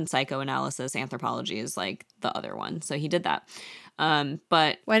 other than psychoanalysis, anthropology is like the other one. So he did that.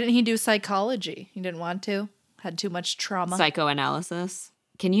 But Why didn't he do psychology? He didn't want to? Had too much trauma? psychoanalysis.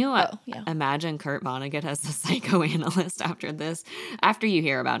 Can you yeah. imagine Kurt Vonnegut as the psychoanalyst after this? After you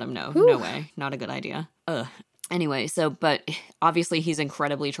hear about him, no way. Not a good idea. Ugh. Anyway, but obviously he's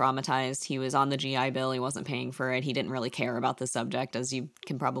incredibly traumatized. He was on the GI Bill. He wasn't paying for it. He didn't really care about the subject, as you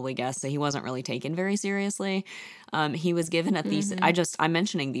can probably guess. So he wasn't really taken very seriously. He was given a thesis. I'm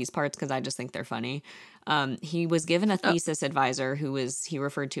mentioning these parts because I just think they're funny. He was given a thesis advisor who he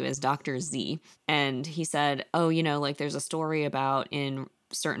referred to as Dr. Z. And he said, like there's a story about in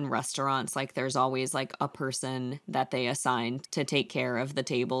certain restaurants, like there's always like a person that they assign to take care of the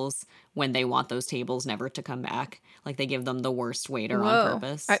tables when they want those tables never to come back. Like they give them the worst waiter on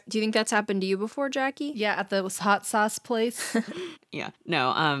purpose. Do you think that's happened to you before, Jackie? Yeah, at the hot sauce place. Yeah.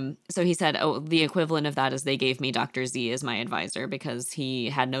 No. So he said, the equivalent of that is they gave me Dr. Z as my advisor because he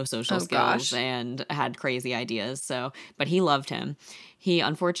had no social skills and had crazy ideas. But he loved him. He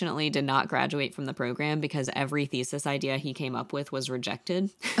unfortunately did not graduate from the program because every thesis idea he came up with was rejected.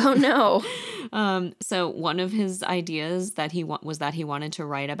 Oh, no. So one of his ideas that was that he wanted to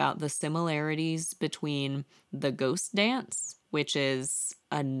write about the similarities between the ghost dance, which is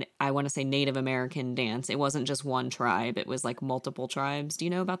I want to say Native American dance. It wasn't just one tribe. It was like multiple tribes. Do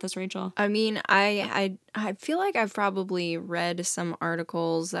you know about this, Rachel? I mean, I feel like I've probably read some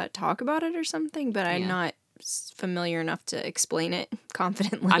articles that talk about it or something, but I'm not familiar enough to explain it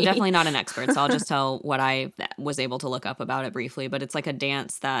confidently. I'm definitely not an expert, so I'll just tell what I was able to look up about it briefly. But it's like a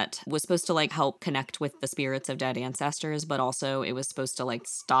dance that was supposed to like help connect with the spirits of dead ancestors, but also it was supposed to like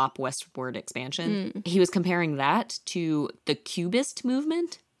stop westward expansion. He was comparing that to the Cubist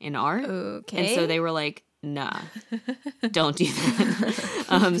movement in art. Okay. And so they were like, nah, don't do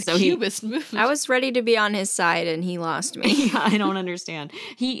that. So Cubist movement. I was ready to be on his side, and he lost me. Yeah, I don't understand.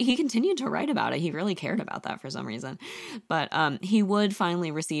 He continued to write about it. He really cared about that for some reason. But he would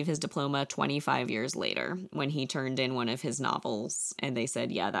finally receive his diploma 25 years later when he turned in one of his novels, and they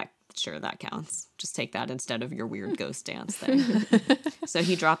said, yeah, that counts. Just take that instead of your weird ghost dance thing. So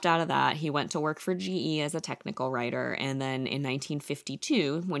he dropped out of that. He went to work for GE as a technical writer. And then in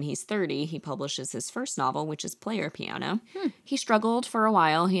 1952, when he's 30, he publishes his first novel, which is Player Piano. He struggled for a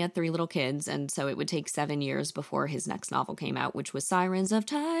while. He had 3 little kids. And so it would take 7 years before his next novel came out, which was Sirens of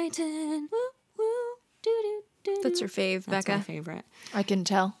Titan. Woo, woo, doo, doo, doo. That's your fave, That's Becca. my favorite. I can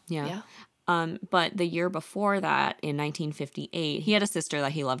tell. Yeah. But the year before that, in 1958, he had a sister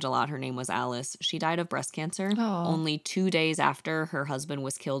that he loved a lot. Her name was Alice. She died of breast cancer only 2 days after her husband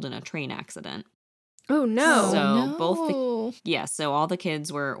was killed in a train accident. Oh, no. So so all the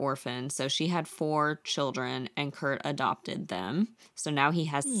kids were orphaned. So she had 4 children and Kurt adopted them. So now he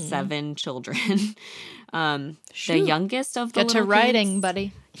has 7 children. The youngest of the Get to little writing, kids,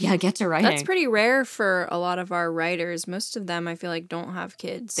 buddy. Yeah, get to writing. That's pretty rare for a lot of our writers. Most of them, I feel like, don't have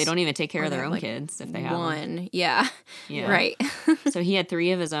kids. They don't even take care Or of they their have, own like, kids if they have them. one. Yeah. Yeah. Right. So he had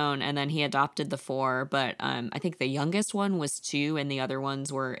 3 of his own, and then he adopted the 4. But I think the youngest one was 2, and the other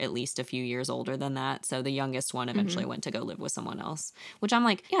ones were at least a few years older than that. So the youngest one eventually went to go live with someone else. Which I'm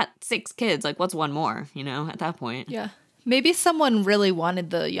like, yeah, 6 kids. Like, what's one more? You know, at that point. Yeah. Maybe someone really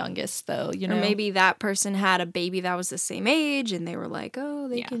wanted the youngest, though. You know, Or maybe that person had a baby that was the same age, and they were like, "Oh,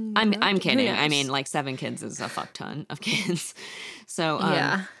 they can." I'm who kidding. I knows? mean, like 7 kids is a fuck ton of kids. So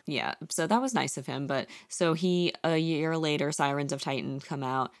yeah. So that was nice of him. But so a year later, Sirens of Titan come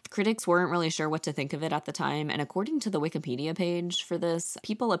out. Critics weren't really sure what to think of it at the time, and according to the Wikipedia page for this,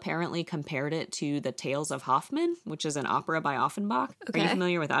 people apparently compared it to The Tales of Hoffmann, which is an opera by Offenbach. Are you Okay.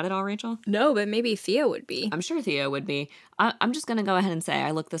 familiar with that at all, Rachel? No, but maybe Theo would be. I'm sure Theo would be. I'm just gonna go ahead and say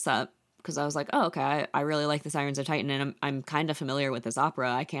I looked this up because I was like, oh, okay, I really like the Sirens of Titan, and I'm kind of familiar with this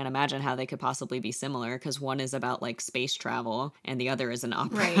opera. I can't imagine how they could possibly be similar because one is about like space travel and the other is an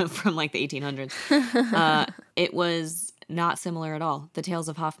opera from like the 1800s. It was not similar at all. The Tales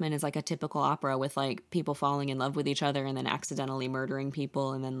of Hoffmann is like a typical opera with like people falling in love with each other and then accidentally murdering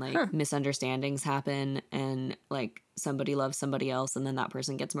people, and then like misunderstandings happen and like somebody loves somebody else and then that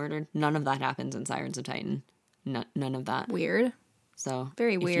person gets murdered. None of that happens in Sirens of Titan. None of that. Weird. So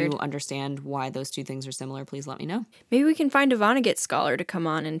Very weird. If you understand why those 2 things are similar, please let me know. Maybe we can find a Vonnegut scholar to come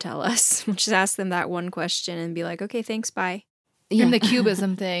on and tell us. We'll just ask them that one question and be like, "Okay, thanks, bye." Yeah. And the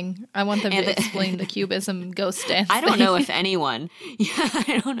cubism thing. I want them to explain the cubism ghost dance. I don't know if anyone. Yeah,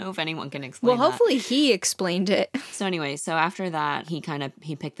 I don't know if anyone can explain. Well, hopefully he explained it. So anyway, so after that, he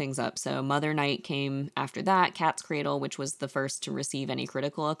picked things up. So Mother Night came after that. Cat's Cradle, which was the first to receive any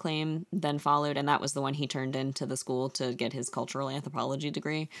critical acclaim, then followed, and that was the one he turned into the school to get his cultural anthropology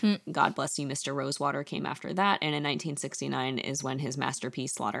degree. God Bless You, Mr. Rosewater came after that, and in 1969 is when his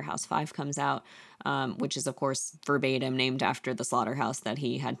masterpiece Slaughterhouse-Five comes out, which is of course verbatim named after the slaughterhouse that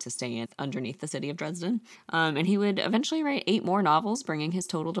he had to stay in underneath the city of Dresden. And he would eventually write 8 more novels, bringing his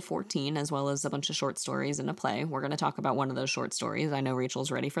total to 14, as well as a bunch of short stories and a play. We're going to talk about one of those short stories. I know Rachel's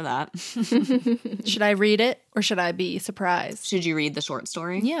ready for that. Should I read it or should I be surprised? Should you read the short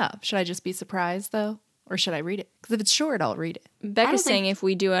story? Yeah. Should I just be surprised, though? Or should I read it? Because if it's short, I'll read it. Becca's saying if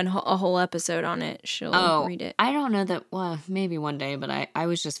we do a whole episode on it, she'll read it. I don't know that, well, maybe one day, but I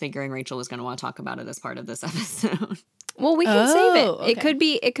was just figuring Rachel was going to want to talk about it as part of this episode. Well, we can save it. okay.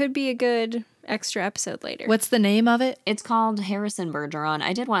 It could be a good extra episode later. What's the name of it? It's called Harrison Bergeron.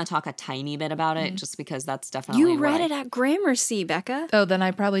 I did want to talk a tiny bit about it just because that's definitely You read it at Gramercy, Becca. Oh, then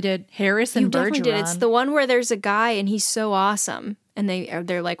I probably did. Harrison You Bergeron. definitely did. It's the one where there's a guy and he's so awesome. And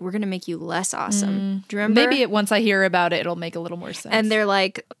they're like, we're going to make you less awesome. Do you remember? Maybe once I hear about it, it'll make a little more sense. And they're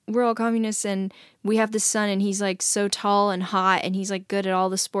like, we're all communists and we have this son and he's like so tall and hot and he's like good at all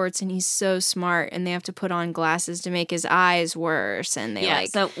the sports and he's so smart and they have to put on glasses to make his eyes worse and they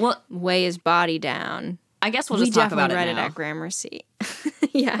weigh his body down. I guess we'll just talk about it now. We definitely read it at Gramercy.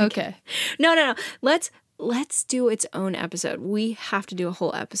 Yeah. Okay. No. let's do its own episode. We have to do a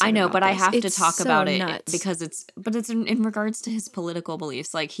whole episode. I know, about but I this. have to It's talk so about it nuts. because it's in regards to his political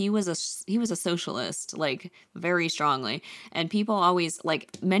beliefs. Like he was a socialist, like very strongly, and people always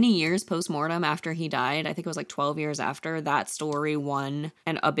like many years postmortem after he died. I think it was like 12 years after that story won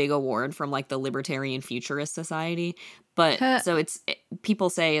a big award from like the Libertarian Futurist Society. But so people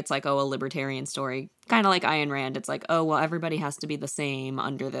say it's like, oh, a libertarian story, kind of like Ayn Rand. It's like, oh, well, everybody has to be the same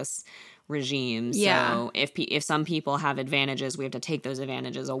under this regime. Yeah. So if some people have advantages, we have to take those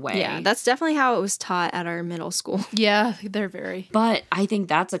advantages away. Yeah, that's definitely how it was taught at our middle school. Yeah, they're very. But I think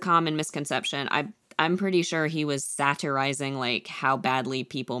that's a common misconception. I'm pretty sure he was satirizing like how badly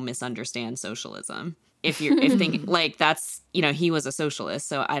people misunderstand socialism. If thinking like that's, he was a socialist,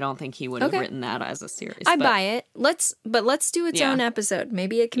 so I don't think he would have written that as a series. I buy it. Let's do its own episode.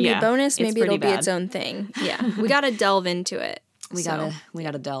 Maybe it can be a bonus. Maybe it'll be its own thing. Yeah, we got to delve into it. We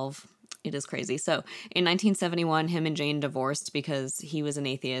gotta delve. It is crazy. So in 1971, him and Jane divorced because he was an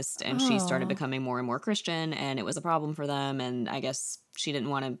atheist and she started becoming more and more Christian, and it was a problem for them. And I guess she didn't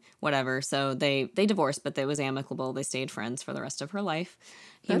want to, whatever. So they divorced, but it was amicable. They stayed friends for the rest of her life.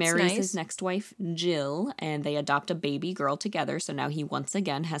 He marries his next wife, Jill, and they adopt a baby girl together. So now he once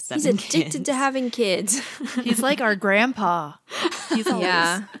again has 7 kids. He's addicted to having kids. He's like our grandpa. He's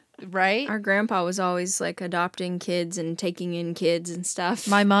always, right? Our grandpa was always like adopting kids and taking in kids and stuff.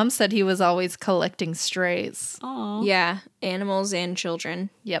 My mom said he was always collecting strays. Aw. Yeah, animals and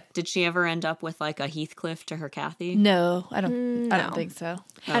children. Yep. Did she ever end up with like a Heathcliff to her Kathy? No, I don't No. think so.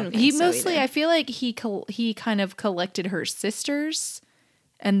 I don't think He so mostly, either. I feel like he kind of collected her sisters,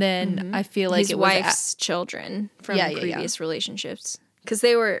 and then I feel like his it was wife's children from Yeah, yeah, previous relationships. Because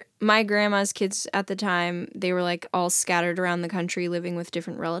they were my grandma's kids at the time. They were like all scattered around the country, living with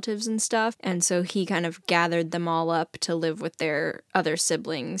different relatives and stuff. And so he kind of gathered them all up to live with their other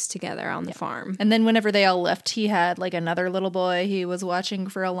siblings together on the farm. And then whenever they all left, he had like another little boy he was watching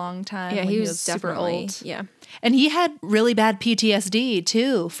for a long time. Yeah, when he was super definitely old. Yeah. And he had really bad PTSD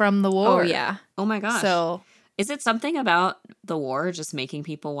too from the war. Oh yeah. Oh my gosh. So Is it something about the war just making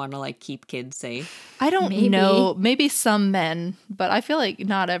people want to like keep kids safe? I don't Maybe. know. Maybe some men, but I feel like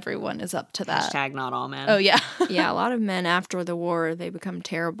not everyone is up to that. Hashtag not all men. Oh yeah. Yeah, a lot of men after the war, they become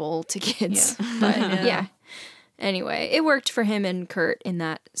terrible to kids. But yeah. Anyway, it worked for him and Kurt in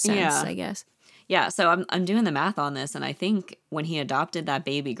that sense, Yeah. I guess. Yeah, so I'm doing the math on this, and I think when he adopted that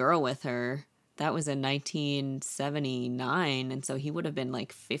baby girl with her, that was in 1979, and so he would have been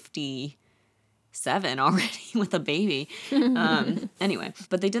like 57 already with a baby. Anyway,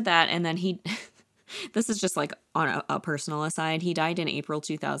 but they did that, and then he... This is just like on a personal aside. He died in April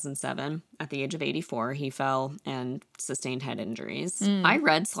 2007 at the age of 84. He fell and sustained head injuries. I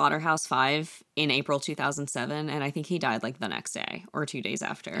read Slaughterhouse-Five in April 2007, and I think he died like the next day or 2 days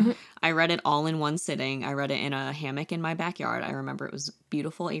after. I read it all in one sitting. I read it in a hammock in my backyard. I remember it was a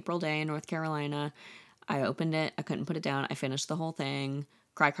beautiful April day in North Carolina. I opened it. I couldn't put it down. I finished the whole thing.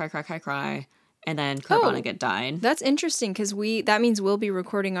 Cry. And then Kurt Vonnegut died. That's interesting because that means we'll be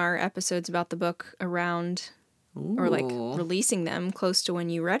recording our episodes about the book around or like Ooh. releasing them close to when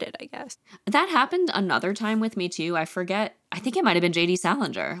you read it, I guess. That happened another time with me too. I forget. I think it might have been J.D.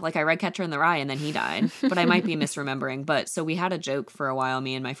 Salinger. Like I read Catcher in the Rye and then he died. But I might be misremembering. But so we had a joke for a while,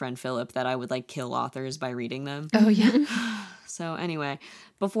 me and my friend Philip, that I would like kill authors by reading them. Oh yeah. So anyway,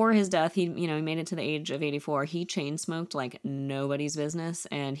 before his death, he made it to the age of 84. He chain smoked like nobody's business,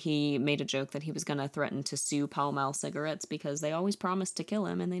 and he made a joke that he was going to threaten to sue Pall Mall cigarettes because they always promised to kill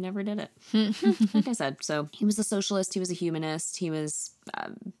him and they never did it. Like I said, so he was a socialist, he was a humanist, he was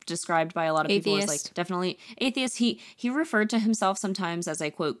described by a lot of people as like definitely atheist. He referred to himself sometimes as a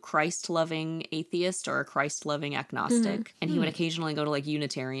quote Christ-loving atheist or a Christ-loving agnostic, and he would occasionally go to like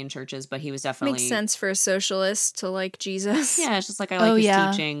Unitarian churches, but he was definitely Makes sense for a socialist to like Jesus. Yeah, it's just like I like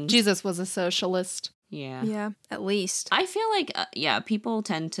his teaching. Jesus was a socialist. Yeah. Yeah, at least. I feel like, people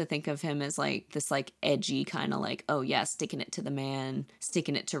tend to think of him as like this like edgy kind of like, oh yeah, sticking it to the man,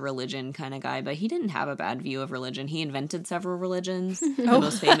 sticking it to religion kind of guy. But he didn't have a bad view of religion. He invented several religions, the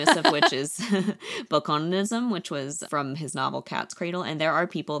most famous of which is Bokononism, which was from his novel Cat's Cradle. And there are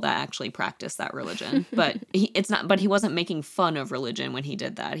people that actually practice that religion. But he wasn't making fun of religion when he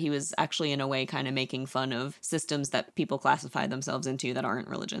did that. He was actually in a way kind of making fun of systems that people classify themselves into that aren't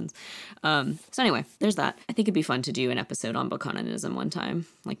religions. So anyway, there's that. I think it'd be fun to do an episode on Bokononism one time,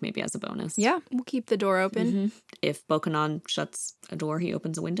 like maybe as a bonus. Yeah, we'll keep the door open. If Bokonon shuts a door, he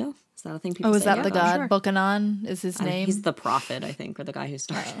opens a window. Is that a thing people Oh, say? is that the god? sure. Bokanon is his name. He's the prophet, I think, or the guy who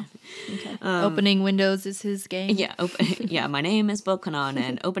started. Opening windows is his game. Yeah, my name is Bokonon,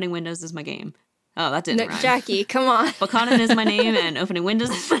 and opening windows is my game. Oh, that didn't No, rhyme. Jackie, come on. Bokonon is my name, and opening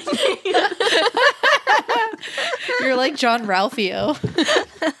windows is my game. You're like John Ralphio.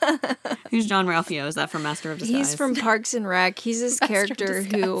 Who's John Ralphio? Is that from Master of Disguise? He's from Parks and Rec. He's this character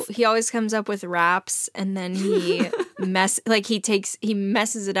who he always comes up with raps and then he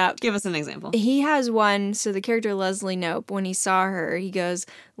messes it up. Give us an example. He has one, so the character Leslie Knope, when he saw her, he goes,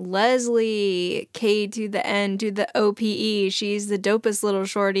 Leslie, K to the N to the OPE. She's the dopest little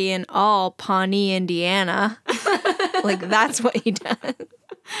shorty in all Pawnee, Indiana. Like, that's what he does.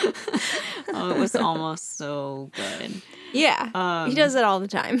 Oh, it was almost so good. Yeah, he does it all the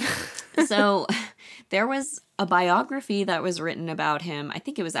time. So there was a biography that was written about him. I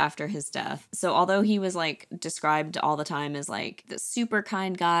think it was after his death. So although he was like described all the time as like the super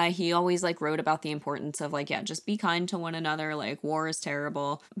kind guy, he always like wrote about the importance of like, yeah, just be kind to one another. Like, war is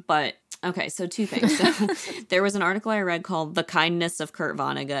terrible. But okay, so two things. So there was an article I read called The Kindness of Kurt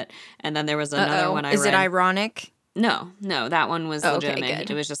Vonnegut. And then there was another one I read. Is it ironic? No, that one was legitimate. Okay,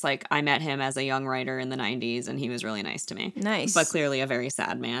 good. It was just like, I met him as a young writer in the 90s and he was really nice to me. Nice. But clearly a very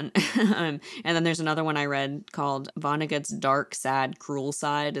sad man. And then there's another one I read called Vonnegut's Dark, Sad, Cruel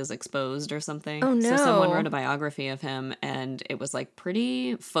Side is Exposed or something. Oh, no. So someone wrote a biography of him and it was like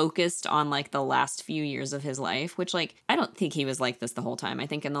pretty focused on like the last few years of his life, which like, I don't think he was like this the whole time. I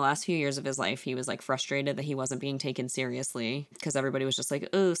think in the last few years of his life, he was like frustrated that he wasn't being taken seriously because everybody was just like,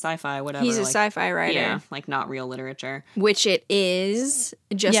 oh, sci-fi, whatever. He's a like, sci-fi writer. Yeah, like not real literature. Which it is,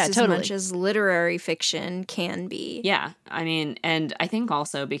 just Yeah, as totally. much as literary fiction can be. Yeah, I mean, and I think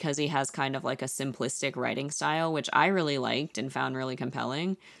also because he has kind of like a simplistic writing style, which I really liked and found really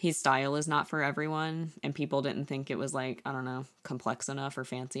compelling. His style is not for everyone, and people didn't think it was like, I don't know, complex enough or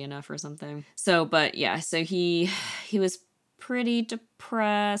fancy enough or something. So, but yeah, so he was pretty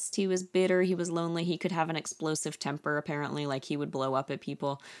depressed. He was bitter. He was lonely. He could have an explosive temper, apparently, like he would blow up at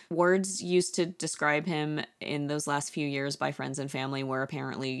people. Words used to describe him in those last few years by friends and family were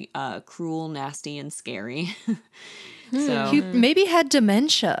apparently cruel, nasty, and scary. So He maybe had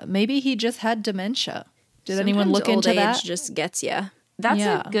dementia. Maybe he just had dementia. Did anyone Sometimes look old into age that? just gets you. that's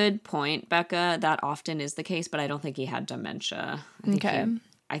Yeah. a good point, Becca. That often is the case, but I don't think he had dementia.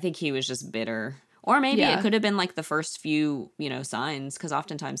 I think he was just bitter. Or maybe Yeah. it could have been like the first few, signs, because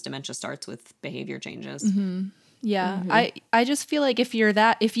oftentimes dementia starts with behavior changes. Yeah. I just feel like if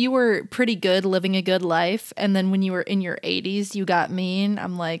you were pretty good living a good life and then when you were in your 80s you got mean,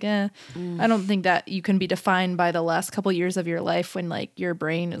 I'm like, I don't think that you can be defined by the last couple years of your life when like your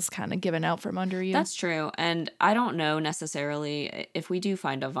brain is kind of given out from under you. That's true. And I don't know necessarily, if we do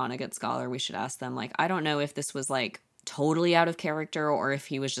find a Vonnegut scholar, we should ask them, like, I don't know if this was like totally out of character or if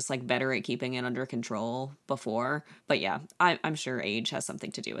he was just like better at keeping it under control before. But yeah, I'm sure age has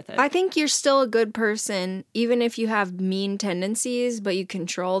something to do with it. I think you're still a good person, even if you have mean tendencies, but you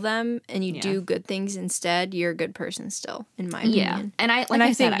control them and you do good things instead. You're a good person still, in my opinion. And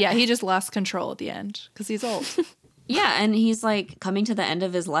I think he just lost control at the end because he's old. Yeah, and he's like coming to the end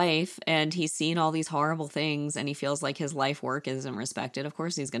of his life and he's seen all these horrible things and he feels like his life work isn't respected. Of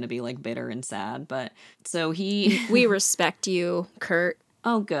course he's going to be like bitter and sad, but so we respect you, Kurt.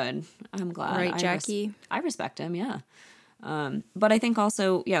 Oh, good. I'm glad. Right, Jackie? I respect him, yeah. But I think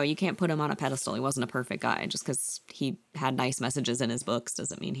also, you can't put him on a pedestal. He wasn't a perfect guy. Just because he had nice messages in his books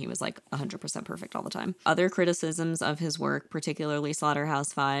doesn't mean he was like 100% perfect all the time. Other criticisms of his work, particularly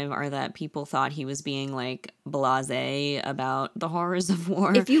Slaughterhouse-Five, are that people thought he was being like blasé about the horrors of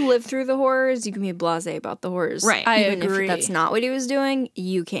war. If you live through the horrors, you can be blasé about the horrors. Right. I Even agree. if that's not what he was doing,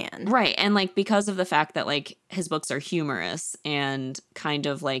 you can. Right. And like because of the fact that like his books are humorous and kind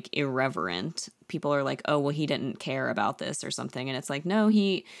of like irreverent, people are like, oh, well, he didn't care about this or something. And it's like, no,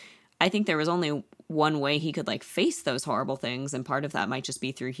 I think there was only one way he could like face those horrible things. And part of that might just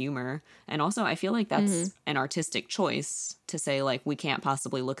be through humor. And also I feel like that's an artistic choice to say like, we can't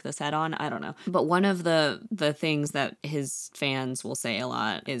possibly look this head on. I don't know. But one of the things that his fans will say a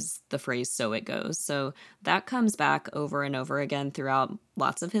lot is the phrase, so it goes. So that comes back over and over again throughout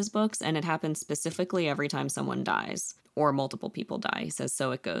lots of his books. And it happens specifically every time someone dies or multiple people die. He says,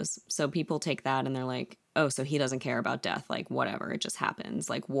 so it goes. So people take that and they're like, oh, so he doesn't care about death. Like, whatever, it just happens.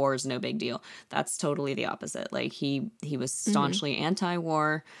 Like, war's no big deal. That's totally the opposite. Like, he was staunchly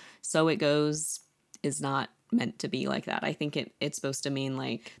anti-war. So it goes is not meant to be like that. I think it's supposed to mean,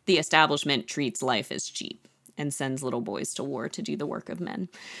 like, the establishment treats life as cheap and sends little boys to war to do the work of men.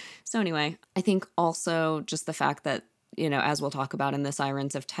 So anyway, I think also just the fact that, as we'll talk about in the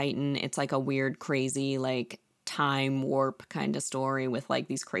Sirens of Titan, it's like a weird, crazy, like, time warp kind of story with like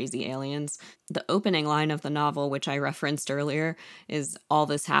these crazy aliens. The opening line of the novel, which I referenced earlier, is all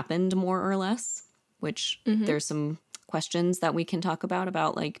this happened more or less, which there's some questions that we can talk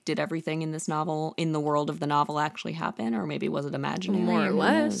about like, did everything in this novel, in the world of the novel, actually happen? Or maybe was it imaginary? More or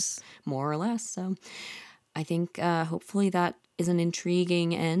less. More or less. So I think hopefully that is an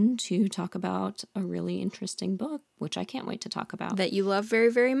intriguing end to talk about a really interesting book, which I can't wait to talk about. That you love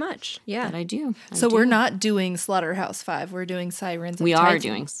very, very much. Yeah. That I do. So we're not doing Slaughterhouse 5. We're doing Sirens of We are Titan.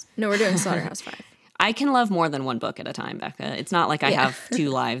 doing. No, we're doing Slaughterhouse 5. I can love more than one book at a time, Becca. It's not like I have two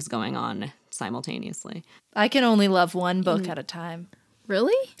lives going on simultaneously. I can only love one book at a time.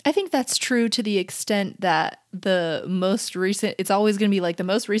 Really? I think that's true to the extent that the most recent, it's always going to be like the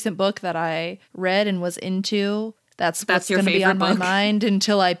most recent book that I read and was into. That's what's your going to be on favorite my book? mind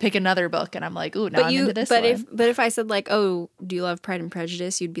until I pick another book and I'm like, ooh, now I'm into this but one. if I said like, oh, do you love Pride and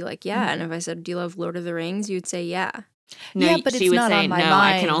Prejudice? You'd be like, yeah. And if I said, do you love Lord of the Rings? You'd say, yeah. No, Yeah, but she it's would not say, on my no,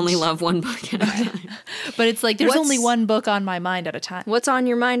 I can mind." only love one book at a time. But it's like, there's What's- only one book on my mind at a time. What's on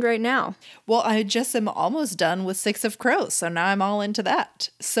your mind right now? Well, I just am almost done with Six of Crows, so now I'm all into that.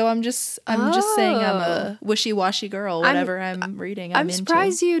 So I'm just saying I'm a wishy-washy girl. Whatever I'm reading, I'm into.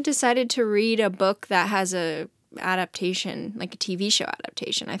 surprised you decided to read a book that has a adaptation, like a TV show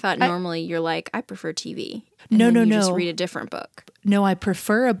adaptation. I thought normally you're like, I prefer TV. And No, then no, you just no. read a different book. No, I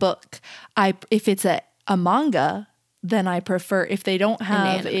prefer a book. If it's a manga, then I prefer, if they don't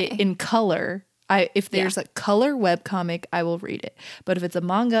have it anime. in color, if there's a color webcomic, I will read it. But if it's a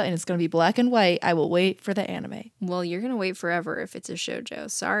manga and it's going to be black and white, I will wait for the anime. Well, you're going to wait forever if it's a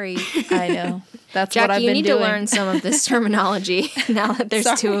shoujo. Sorry. I know. That's Jackie, what I've you been need doing. to learn some of this terminology now that there's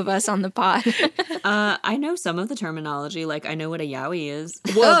two of us on the pod. I know some of the terminology. Like, I know what a yaoi is.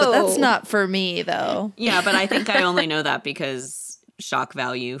 Whoa, but that's not for me, though. Yeah, but I think I only know that because shock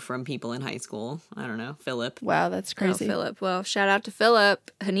value from people in high school. I don't know. Philip. Wow, that's Oh, crazy. Philip. Well, shout out to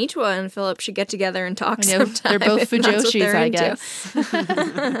Philip. Hanitwa and Philip should get together and talk I know, sometime. they're both if that's what fujoshis, they're I into.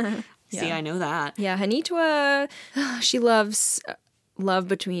 guess. See, I know that. Yeah, Hanitwa, she loves love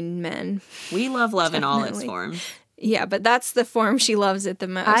between men. We love love in all its Definitely. forms. Yeah, but that's the form she loves it the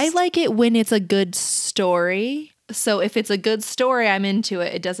most. I like it when it's a good story. So if it's a good story, I'm into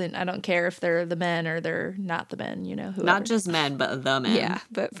it. I don't care if they're the men or they're not the men, whoever. Not just men, but the men. Yeah,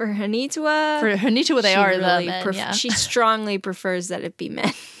 but for Hanitwa, For Hanitwa, they she are really the men, yeah. She strongly prefers that it be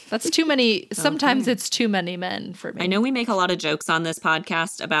men. That's too many. Sometimes it's too many men for me. I know we make a lot of jokes on this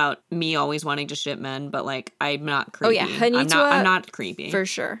podcast about me always wanting to ship men, but like I'm not creepy. yeah, Hanitwa- I'm not creepy. For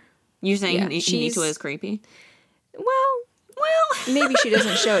sure. You saying Yeah, she's- Hanitwa is creepy? Well, maybe she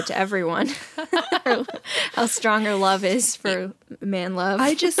doesn't show it to everyone. How strong her love is for man love.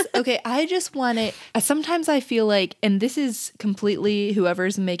 I just want it. Sometimes I feel like, and this is completely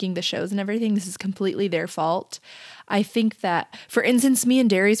whoever's making the shows and everything, this is completely their fault. I think that, for instance, me and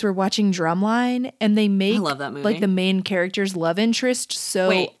Darius were watching Drumline, and they make love that movie. like the main character's love interest so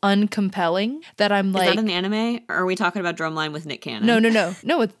Wait. uncompelling that I'm Is like, that an anime? Or are we talking about Drumline with Nick Cannon?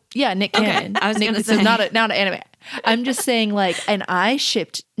 no. It's Nick Cannon. I was Nick, gonna so say. not an anime. I'm just saying, like, and I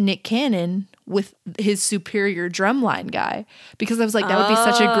shipped Nick Cannon with his superior Drumline guy because I was like, that would be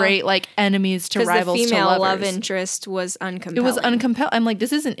such a great like enemies to because the rivals to female lovers. love interest was uncompelling. It was uncompelling. I'm like,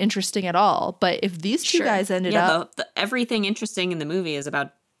 this isn't interesting at all. But if these two Sure. guys ended Yeah, up, everything interesting in the movie is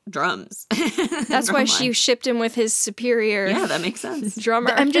about drums. That's why Drumline. she shipped him with his superior Yeah, that makes sense.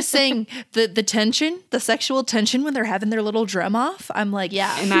 drummer. I'm just saying the tension, the sexual tension when they're having their little drum off. I'm like,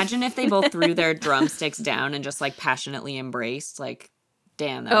 yeah, Imagine if they both threw their drumsticks down and just like passionately embraced. Like,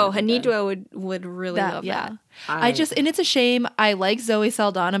 damn. That Oh, would've been good. Hanitwa would really love that. And it's a shame. I like Zoe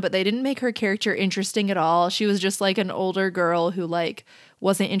Saldana, but they didn't make her character interesting at all. She was just like an older girl who like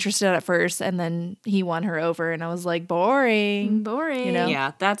wasn't interested at first, and then he won her over, and I was like, boring. Boring. You know?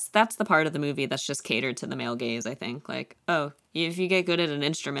 Yeah, that's the part of the movie that's just catered to the male gaze, I think. Like, oh, if you get good at an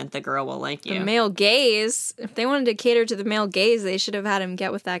instrument, the girl will like The you. male gaze. If they wanted to cater to the male gaze, they should have had him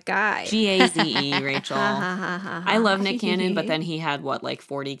get with that guy. Gaze, Rachel. I love Nick Cannon, but then he had like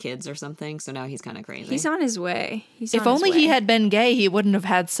 40 kids or something, so now he's kind of crazy. He's on his way. If only he had been gay, he wouldn't have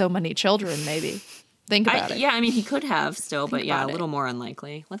had so many children, maybe. Think about it. Yeah, I mean, he could have still, but yeah, a about it. little more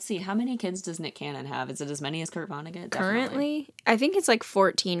unlikely. Let's see, how many kids does Nick Cannon have? Is it as many as Kurt Vonnegut? Definitely. Currently, I think it's like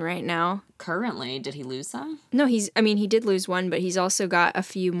 14 right now. Currently, did he lose some? No, he did lose one, but he's also got a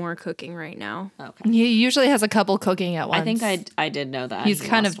few more cooking right now. Okay. He usually has a couple cooking at once. I think I did know that. He's He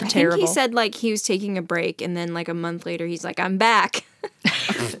kind lost of one. I think terrible. he said like he was taking a break, and then like a month later, he's like, "I'm back."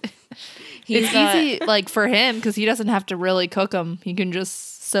 It's easy, like for him, because he doesn't have to really cook them. He can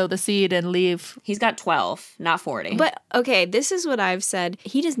just sow the seed and leave. He's got 12, not 40. But okay, this is what I've said.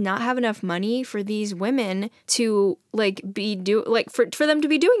 He does not have enough money for these women to like for them to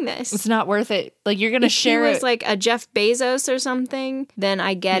be doing this. It's not worth it. Like you're gonna If share he was it. like a Jeff Bezos or something, then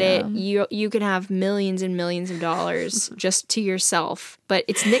I get it. You can have millions and millions of dollars just to yourself. But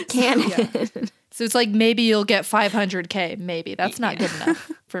it's Nick Cannon. So So it's like maybe you'll get 500K. Maybe that's not good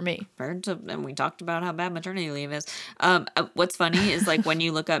enough for me. And we talked about how bad maternity leave is. What's funny is like when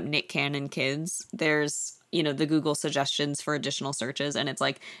you look up Nick Cannon kids, there's the Google suggestions for additional searches, and it's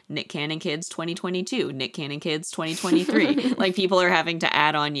like Nick Cannon kids 2022, Nick Cannon kids 2023. Like people are having to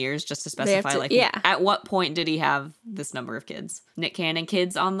add on years just to specify at what point did he have this number of kids? Nick Cannon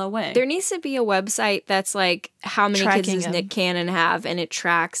kids on the way. There needs to be a website that's like how many kids does Nick Cannon have, and it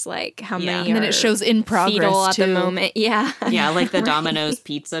tracks like how many and then it shows in progress fetal at too. the moment. Yeah. Yeah, like the Domino's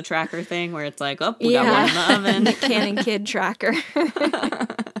pizza tracker thing where it's like, oh, we got one in the oven. Nick Cannon kid tracker.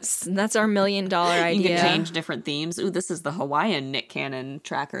 That's our $1 million idea. You can change different themes. Ooh, this is the Hawaiian Nick Cannon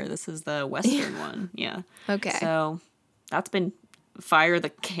tracker. This is the Western one. Yeah. Okay. So that's been Fire the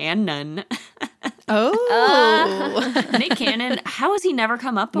Cannon. Oh. Nick Cannon, how has he never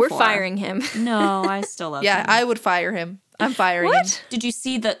come up before? We're firing him. No, I still love him. Yeah, I would fire him. I'm firing him. Did you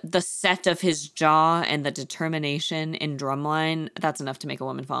see the set of his jaw and the determination in Drumline? That's enough to make a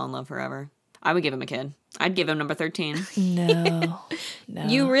woman fall in love forever. I would give him a kid. I'd give him number 13. No.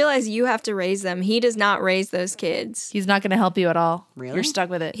 You realize you have to raise them. He does not raise those kids. He's not going to help you at all. Really? You're stuck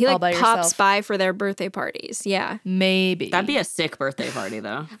with it He all like by pops yourself. by for their birthday parties. Yeah. Maybe. That'd be a sick birthday party,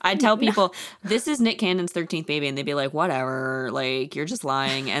 though. I'd tell people, this is Nick Cannon's 13th baby, and they'd be like, whatever, like, you're just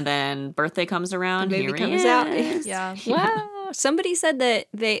lying. And then birthday comes around, The baby here comes he out. is. Yeah. Wow. Somebody said that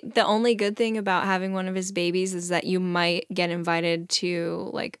the only good thing about having one of his babies is that you might get invited to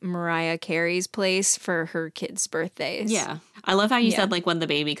like Mariah Carey's place for her kids' birthdays. Yeah. I love how you said, like, when the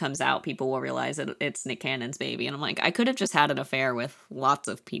baby comes out, people will realize that it's Nick Cannon's baby. And I'm like, I could have just had an affair with lots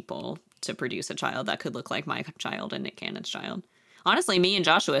of people to produce a child that could look like my child and Nick Cannon's child. Honestly, me and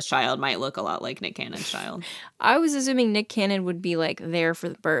Joshua's child might look a lot like Nick Cannon's child. I was assuming Nick Cannon would be like there for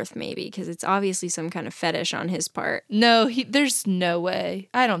the birth, maybe, because it's obviously some kind of fetish on his part. No, there's no way.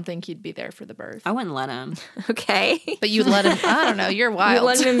 I don't think he'd be there for the birth. I wouldn't let him. Okay. But you'd let him, I don't know, you're wild. You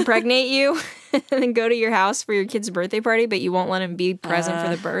let him impregnate you and then go to your house for your kid's birthday party, but you won't let him be present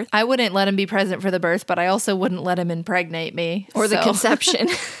for the birth? I wouldn't let him be present for the birth, but I also wouldn't let him impregnate me. Or the so. conception.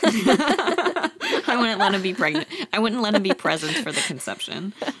 I wouldn't let him be pregnant. I wouldn't let him be present for the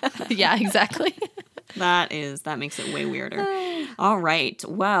conception. Yeah, exactly. That makes it way weirder. All right.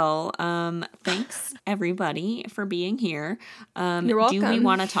 Well, thanks everybody for being here. You're welcome. Do we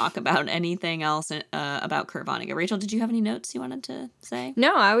want to talk about anything else about Kurt Vonnegut? Rachel, did you have any notes you wanted to say?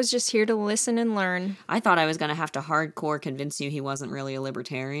 No, I was just here to listen and learn. I thought I was going to have to hardcore convince you he wasn't really a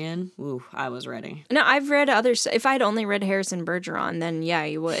libertarian. Ooh, I was ready. No, I've read others. If I'd only read Harrison Bergeron, then yeah,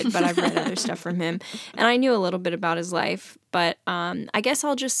 you would. But I've read other stuff from him. And I knew a little bit about his life. But I guess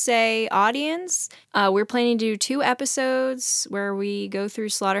I'll just say, audience, we're planning to do 2 episodes where we go through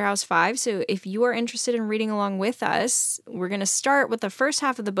Slaughterhouse-5. So if you are interested in reading along with us, we're going to start with the first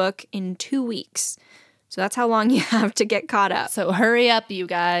half of the book in 2 weeks. So that's how long you have to get caught up. So hurry up, you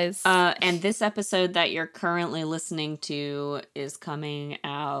guys. And this episode that you're currently listening to is coming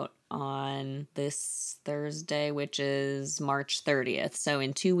out on this Thursday, which is March 30th. So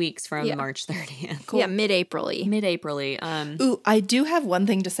in 2 weeks from March 30th. Cool. Yeah, mid-April-y. Mid-April-y. Ooh, I do have one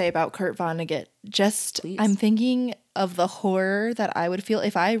thing to say about Kurt Vonnegut. Please. I'm thinking of the horror that I would feel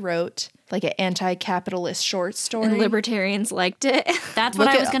if I wrote like an anti-capitalist short story. And libertarians liked it. That's what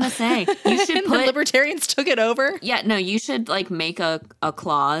I was going to say. You should And put... the libertarians took it over? Yeah, no, you should like make a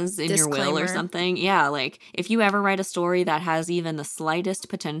clause in your will or Disclaimer. something. Yeah, like if you ever write a story that has even the slightest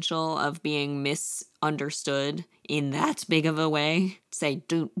potential of being misunderstood in that big of a way, say,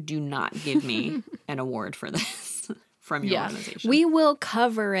 do not give me an award for this. From your organization. We will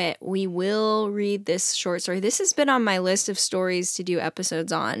cover it. We will read this short story. This has been on my list of stories to do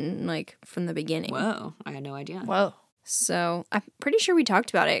episodes on, like, from the beginning. Whoa, I had no idea. Whoa. So I'm pretty sure we talked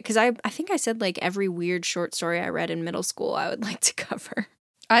about it because I think I said, like, every weird short story I read in middle school I would like to cover.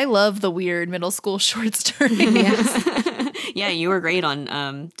 I love the weird middle school short stories. Yeah, you were great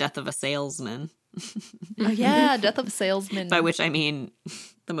on Death of a Salesman. Oh, yeah, Death of a Salesman. By which I mean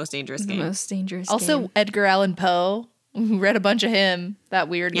The Most Dangerous Game. The most dangerous Also, game. Edgar Allan Poe. We read a bunch of him, that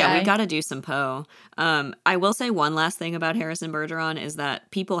weird guy. Yeah, we got to do some Poe. I will say one last thing about Harrison Bergeron is that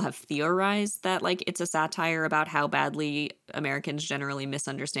people have theorized that like it's a satire about how badly Americans generally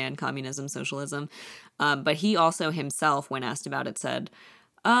misunderstand communism, socialism. But he also himself, when asked about it, said,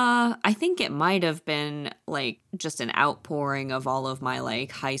 I think it might have been like just an outpouring of all of my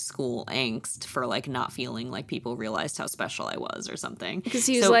like high school angst for like not feeling like people realized how special I was or something. Because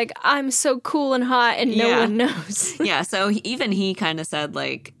he was like, I'm so cool and hot and no one knows. Yeah, so even he kind of said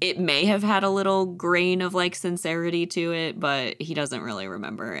like it may have had a little grain of like sincerity to it, but he doesn't really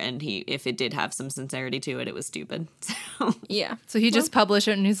remember. And if it did have some sincerity to it, it was stupid. So yeah. So he just published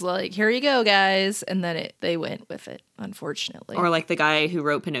it and he's like, here you go, guys. And then they went with it, unfortunately. Or like the guy who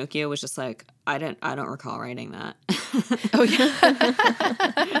wrote Pinocchio was just like, I don't recall writing that. Oh, yeah.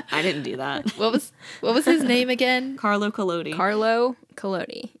 I didn't do that. What was his name again? Carlo Collodi. Carlo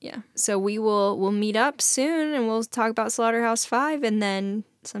Collodi, yeah. So we'll meet up soon and we'll talk about Slaughterhouse 5, and then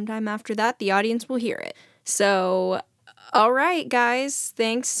sometime after that, the audience will hear it. So, all right, guys,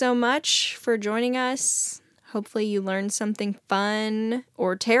 thanks so much for joining us. Hopefully you learned something fun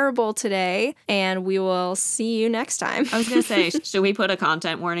or terrible today, and we will see you next time. I was going to say, should we put a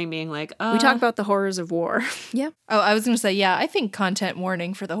content warning being like, we talk about the horrors of war. Yeah. Oh, I was going to say, yeah, I think content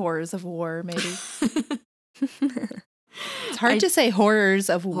warning for the horrors of war, maybe. It's hard to say horrors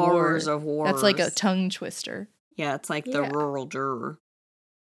of war. Horrors of war. That's like a tongue twister. Yeah, it's like the rural juror.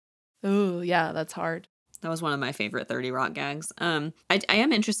 Ooh, yeah, that's hard. That was one of my favorite 30 Rock gags. I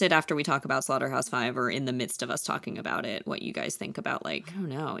am interested after we talk about Slaughterhouse 5 or in the midst of us talking about it, what you guys think about, like, I don't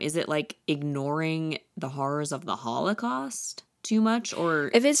know, is it like ignoring the horrors of the Holocaust too much?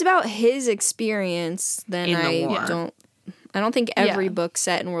 Or if it's about his experience, then I don't think every book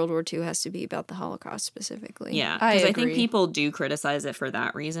set in World War II has to be about the Holocaust specifically. Yeah, because I think people do criticize it for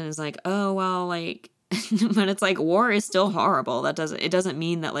that reason. It's like, oh, well, like, but it's like war is still horrible. It doesn't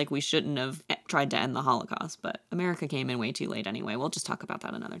mean that like we shouldn't have tried to end the Holocaust, but America came in way too late anyway. We'll just talk about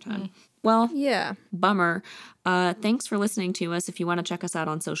that another time. Well, yeah, bummer. Thanks for listening to us. If you want to check us out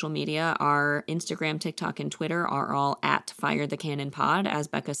on social media, our Instagram, TikTok, and Twitter are all at Fire the Cannon Pod, as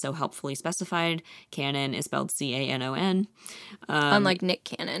Becca so helpfully specified. Cannon is spelled Canon. Unlike Nick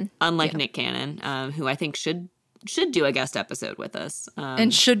Cannon. Nick Cannon, who I think should do a guest episode with us.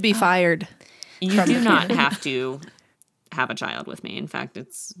 And should be fired. You do not have to have a child with me. In fact,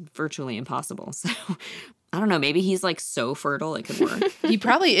 it's virtually impossible. So I don't know. Maybe he's like so fertile it could work. He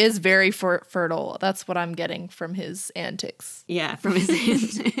probably is very fertile. That's what I'm getting from his antics. Yeah, from his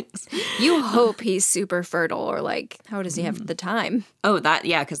antics. You hope he's super fertile, or like, how does he have the time? Oh,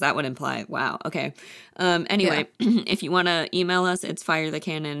 because that would imply, wow. Okay. Anyway, if you want to email us, it's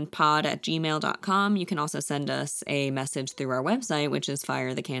firethecannonpod@gmail.com. You can also send us a message through our website, which is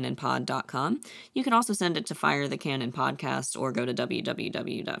firethecannonpod.com. You can also send it to Fire the Cannon Podcast or go to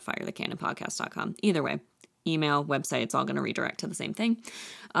www.firethecannonpodcast.com. Either way. Email, website, it's all going to redirect to the same thing.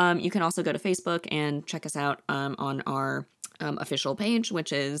 You can also go to Facebook and check us out on our official page,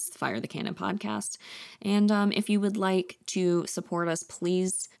 which is Fire the Cannon Podcast. And if you would like to support us,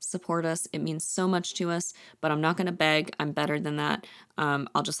 please support us. It means so much to us, but I'm not going to beg. I'm better than that.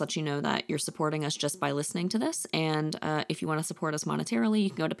 I'll just let you know that you're supporting us just by listening to this. And if you want to support us monetarily, you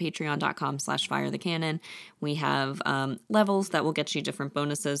can go to patreon.com/firethecannon. We have levels that will get you different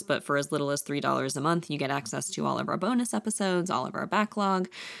bonuses, but for as little as $3 a month, you get access to all of our bonus episodes, all of our backlog.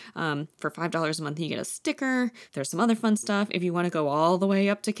 For $5 a month, you get a sticker. There's some other fun stuff. If you want to go all the way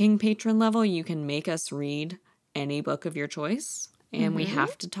up to King Patron level, you can make us read any book of your choice, and we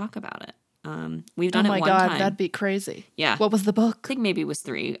have to talk about it. We've done it one time. Oh my God, that'd be crazy. Yeah. What was the book? I think maybe it was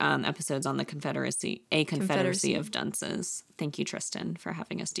 3 episodes on the Confederacy of Dunces. Thank you, Tristan, for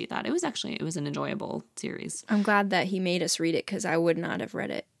having us do that. It was an enjoyable series. I'm glad that he made us read it, because I would not have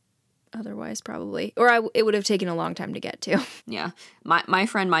read it otherwise, probably. Or it would have taken a long time to get to. Yeah. My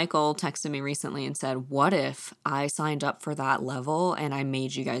friend Michael texted me recently and said, what if I signed up for that level and I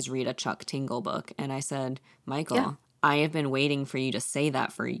made you guys read a Chuck Tingle book? And I said, Michael... Yeah. I have been waiting for you to say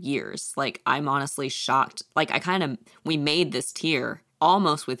that for years. Like, I'm honestly shocked. Like, we made this tier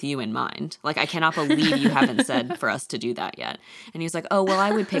almost with you in mind. Like, I cannot believe you haven't said for us to do that yet. And he was like, oh, well,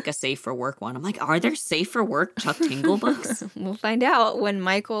 I would pick a safe for work one. I'm like, are there safe for work Chuck Tingle books? We'll find out when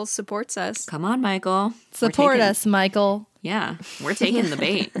Michael supports us. Come on, Michael. Support us, Michael. Yeah, we're taking the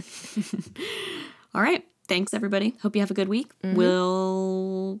bait. All right. Thanks, everybody. Hope you have a good week. Mm-hmm.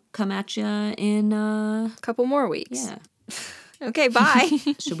 We'll come at you in a couple more weeks. Yeah. Okay, bye.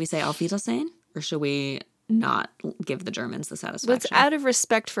 Should we say Auf Wiedersehen? Or should we not give the Germans the satisfaction? Out of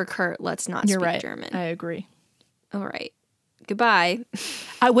respect for Kurt, let's not speak German. I agree. All right. Goodbye.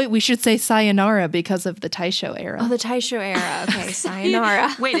 Wait, we should say sayonara because of the Taisho era. Oh, the Taisho era. Okay,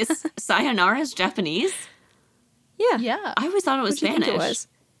 sayonara. Wait, is sayonara Yeah. Japanese? Yeah. I always thought it was Spanish. It was?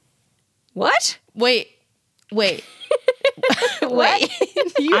 What? Wait. Wait. I always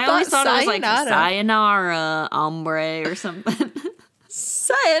thought it was like sayonara, hombre, or something.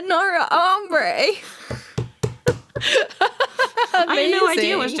 Sayonara, hombre. I had no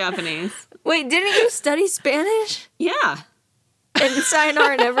idea it was Amazing. Japanese. Wait, didn't you study Spanish? Yeah. And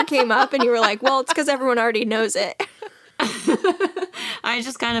sayonara never came up, and you were like, well, it's because everyone already knows it. I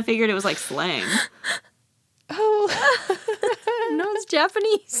just kind of figured it was like slang. Oh. No, it's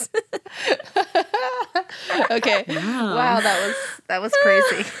Japanese. Okay. Wow, that was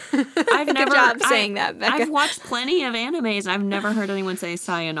crazy. I've never job saying that, Becca. I've watched plenty of animes and I've never heard anyone say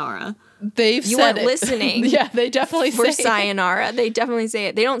sayonara. They've You said weren't it. listening. Yeah, they definitely For say it. sayonara, they definitely say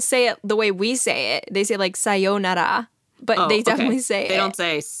it. They don't say it the way we say it. They say like sayonara, but they definitely say They it. don't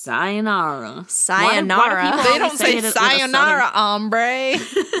say sayonara. Sayonara. Why do They people don't always say it with a sayonara, hombre.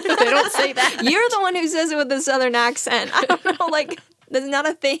 They don't say that. You're the one who says it with a southern accent. I don't know, like, that's not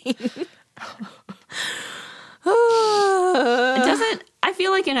a thing. It doesn't. I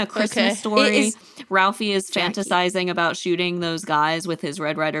feel like in a Christmas Okay. story, It is- Ralphie is fantasizing about shooting those guys with his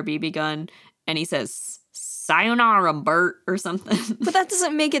Red Ryder BB gun, and he says "Sayonara, Bert" or something. But that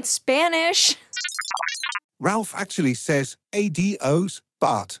doesn't make it Spanish. Ralph actually says ADOs,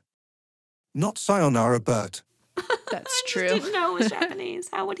 Bart. Not sayonara, Bert. That's I true. didn't know it was Japanese.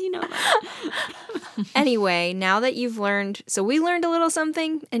 How would he know that? Anyway, now that you've learned, so we learned a little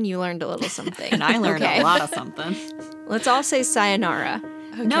something, and you learned a little something. And I learned Okay. a lot of something. Let's all say sayonara.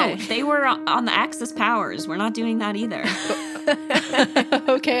 No, Okay. they were on the Axis powers. We're not doing that either.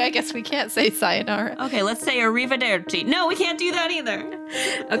 Okay, I guess we can't say sayonara. Okay, let's say arrivederci. No, we can't do that either.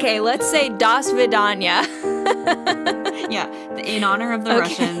 Okay, let's say das vidanya. Yeah, in honor of the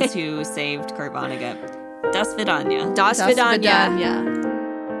Russians who saved Kurt Vonnegut. Das vidanya. Das vidanya.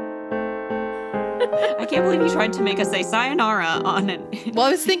 I can't believe you tried to make us say sayonara on it. Well,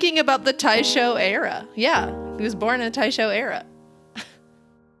 I was thinking about the Taisho era. Yeah, he was born in the Taisho era.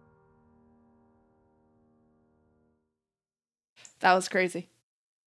 That was crazy.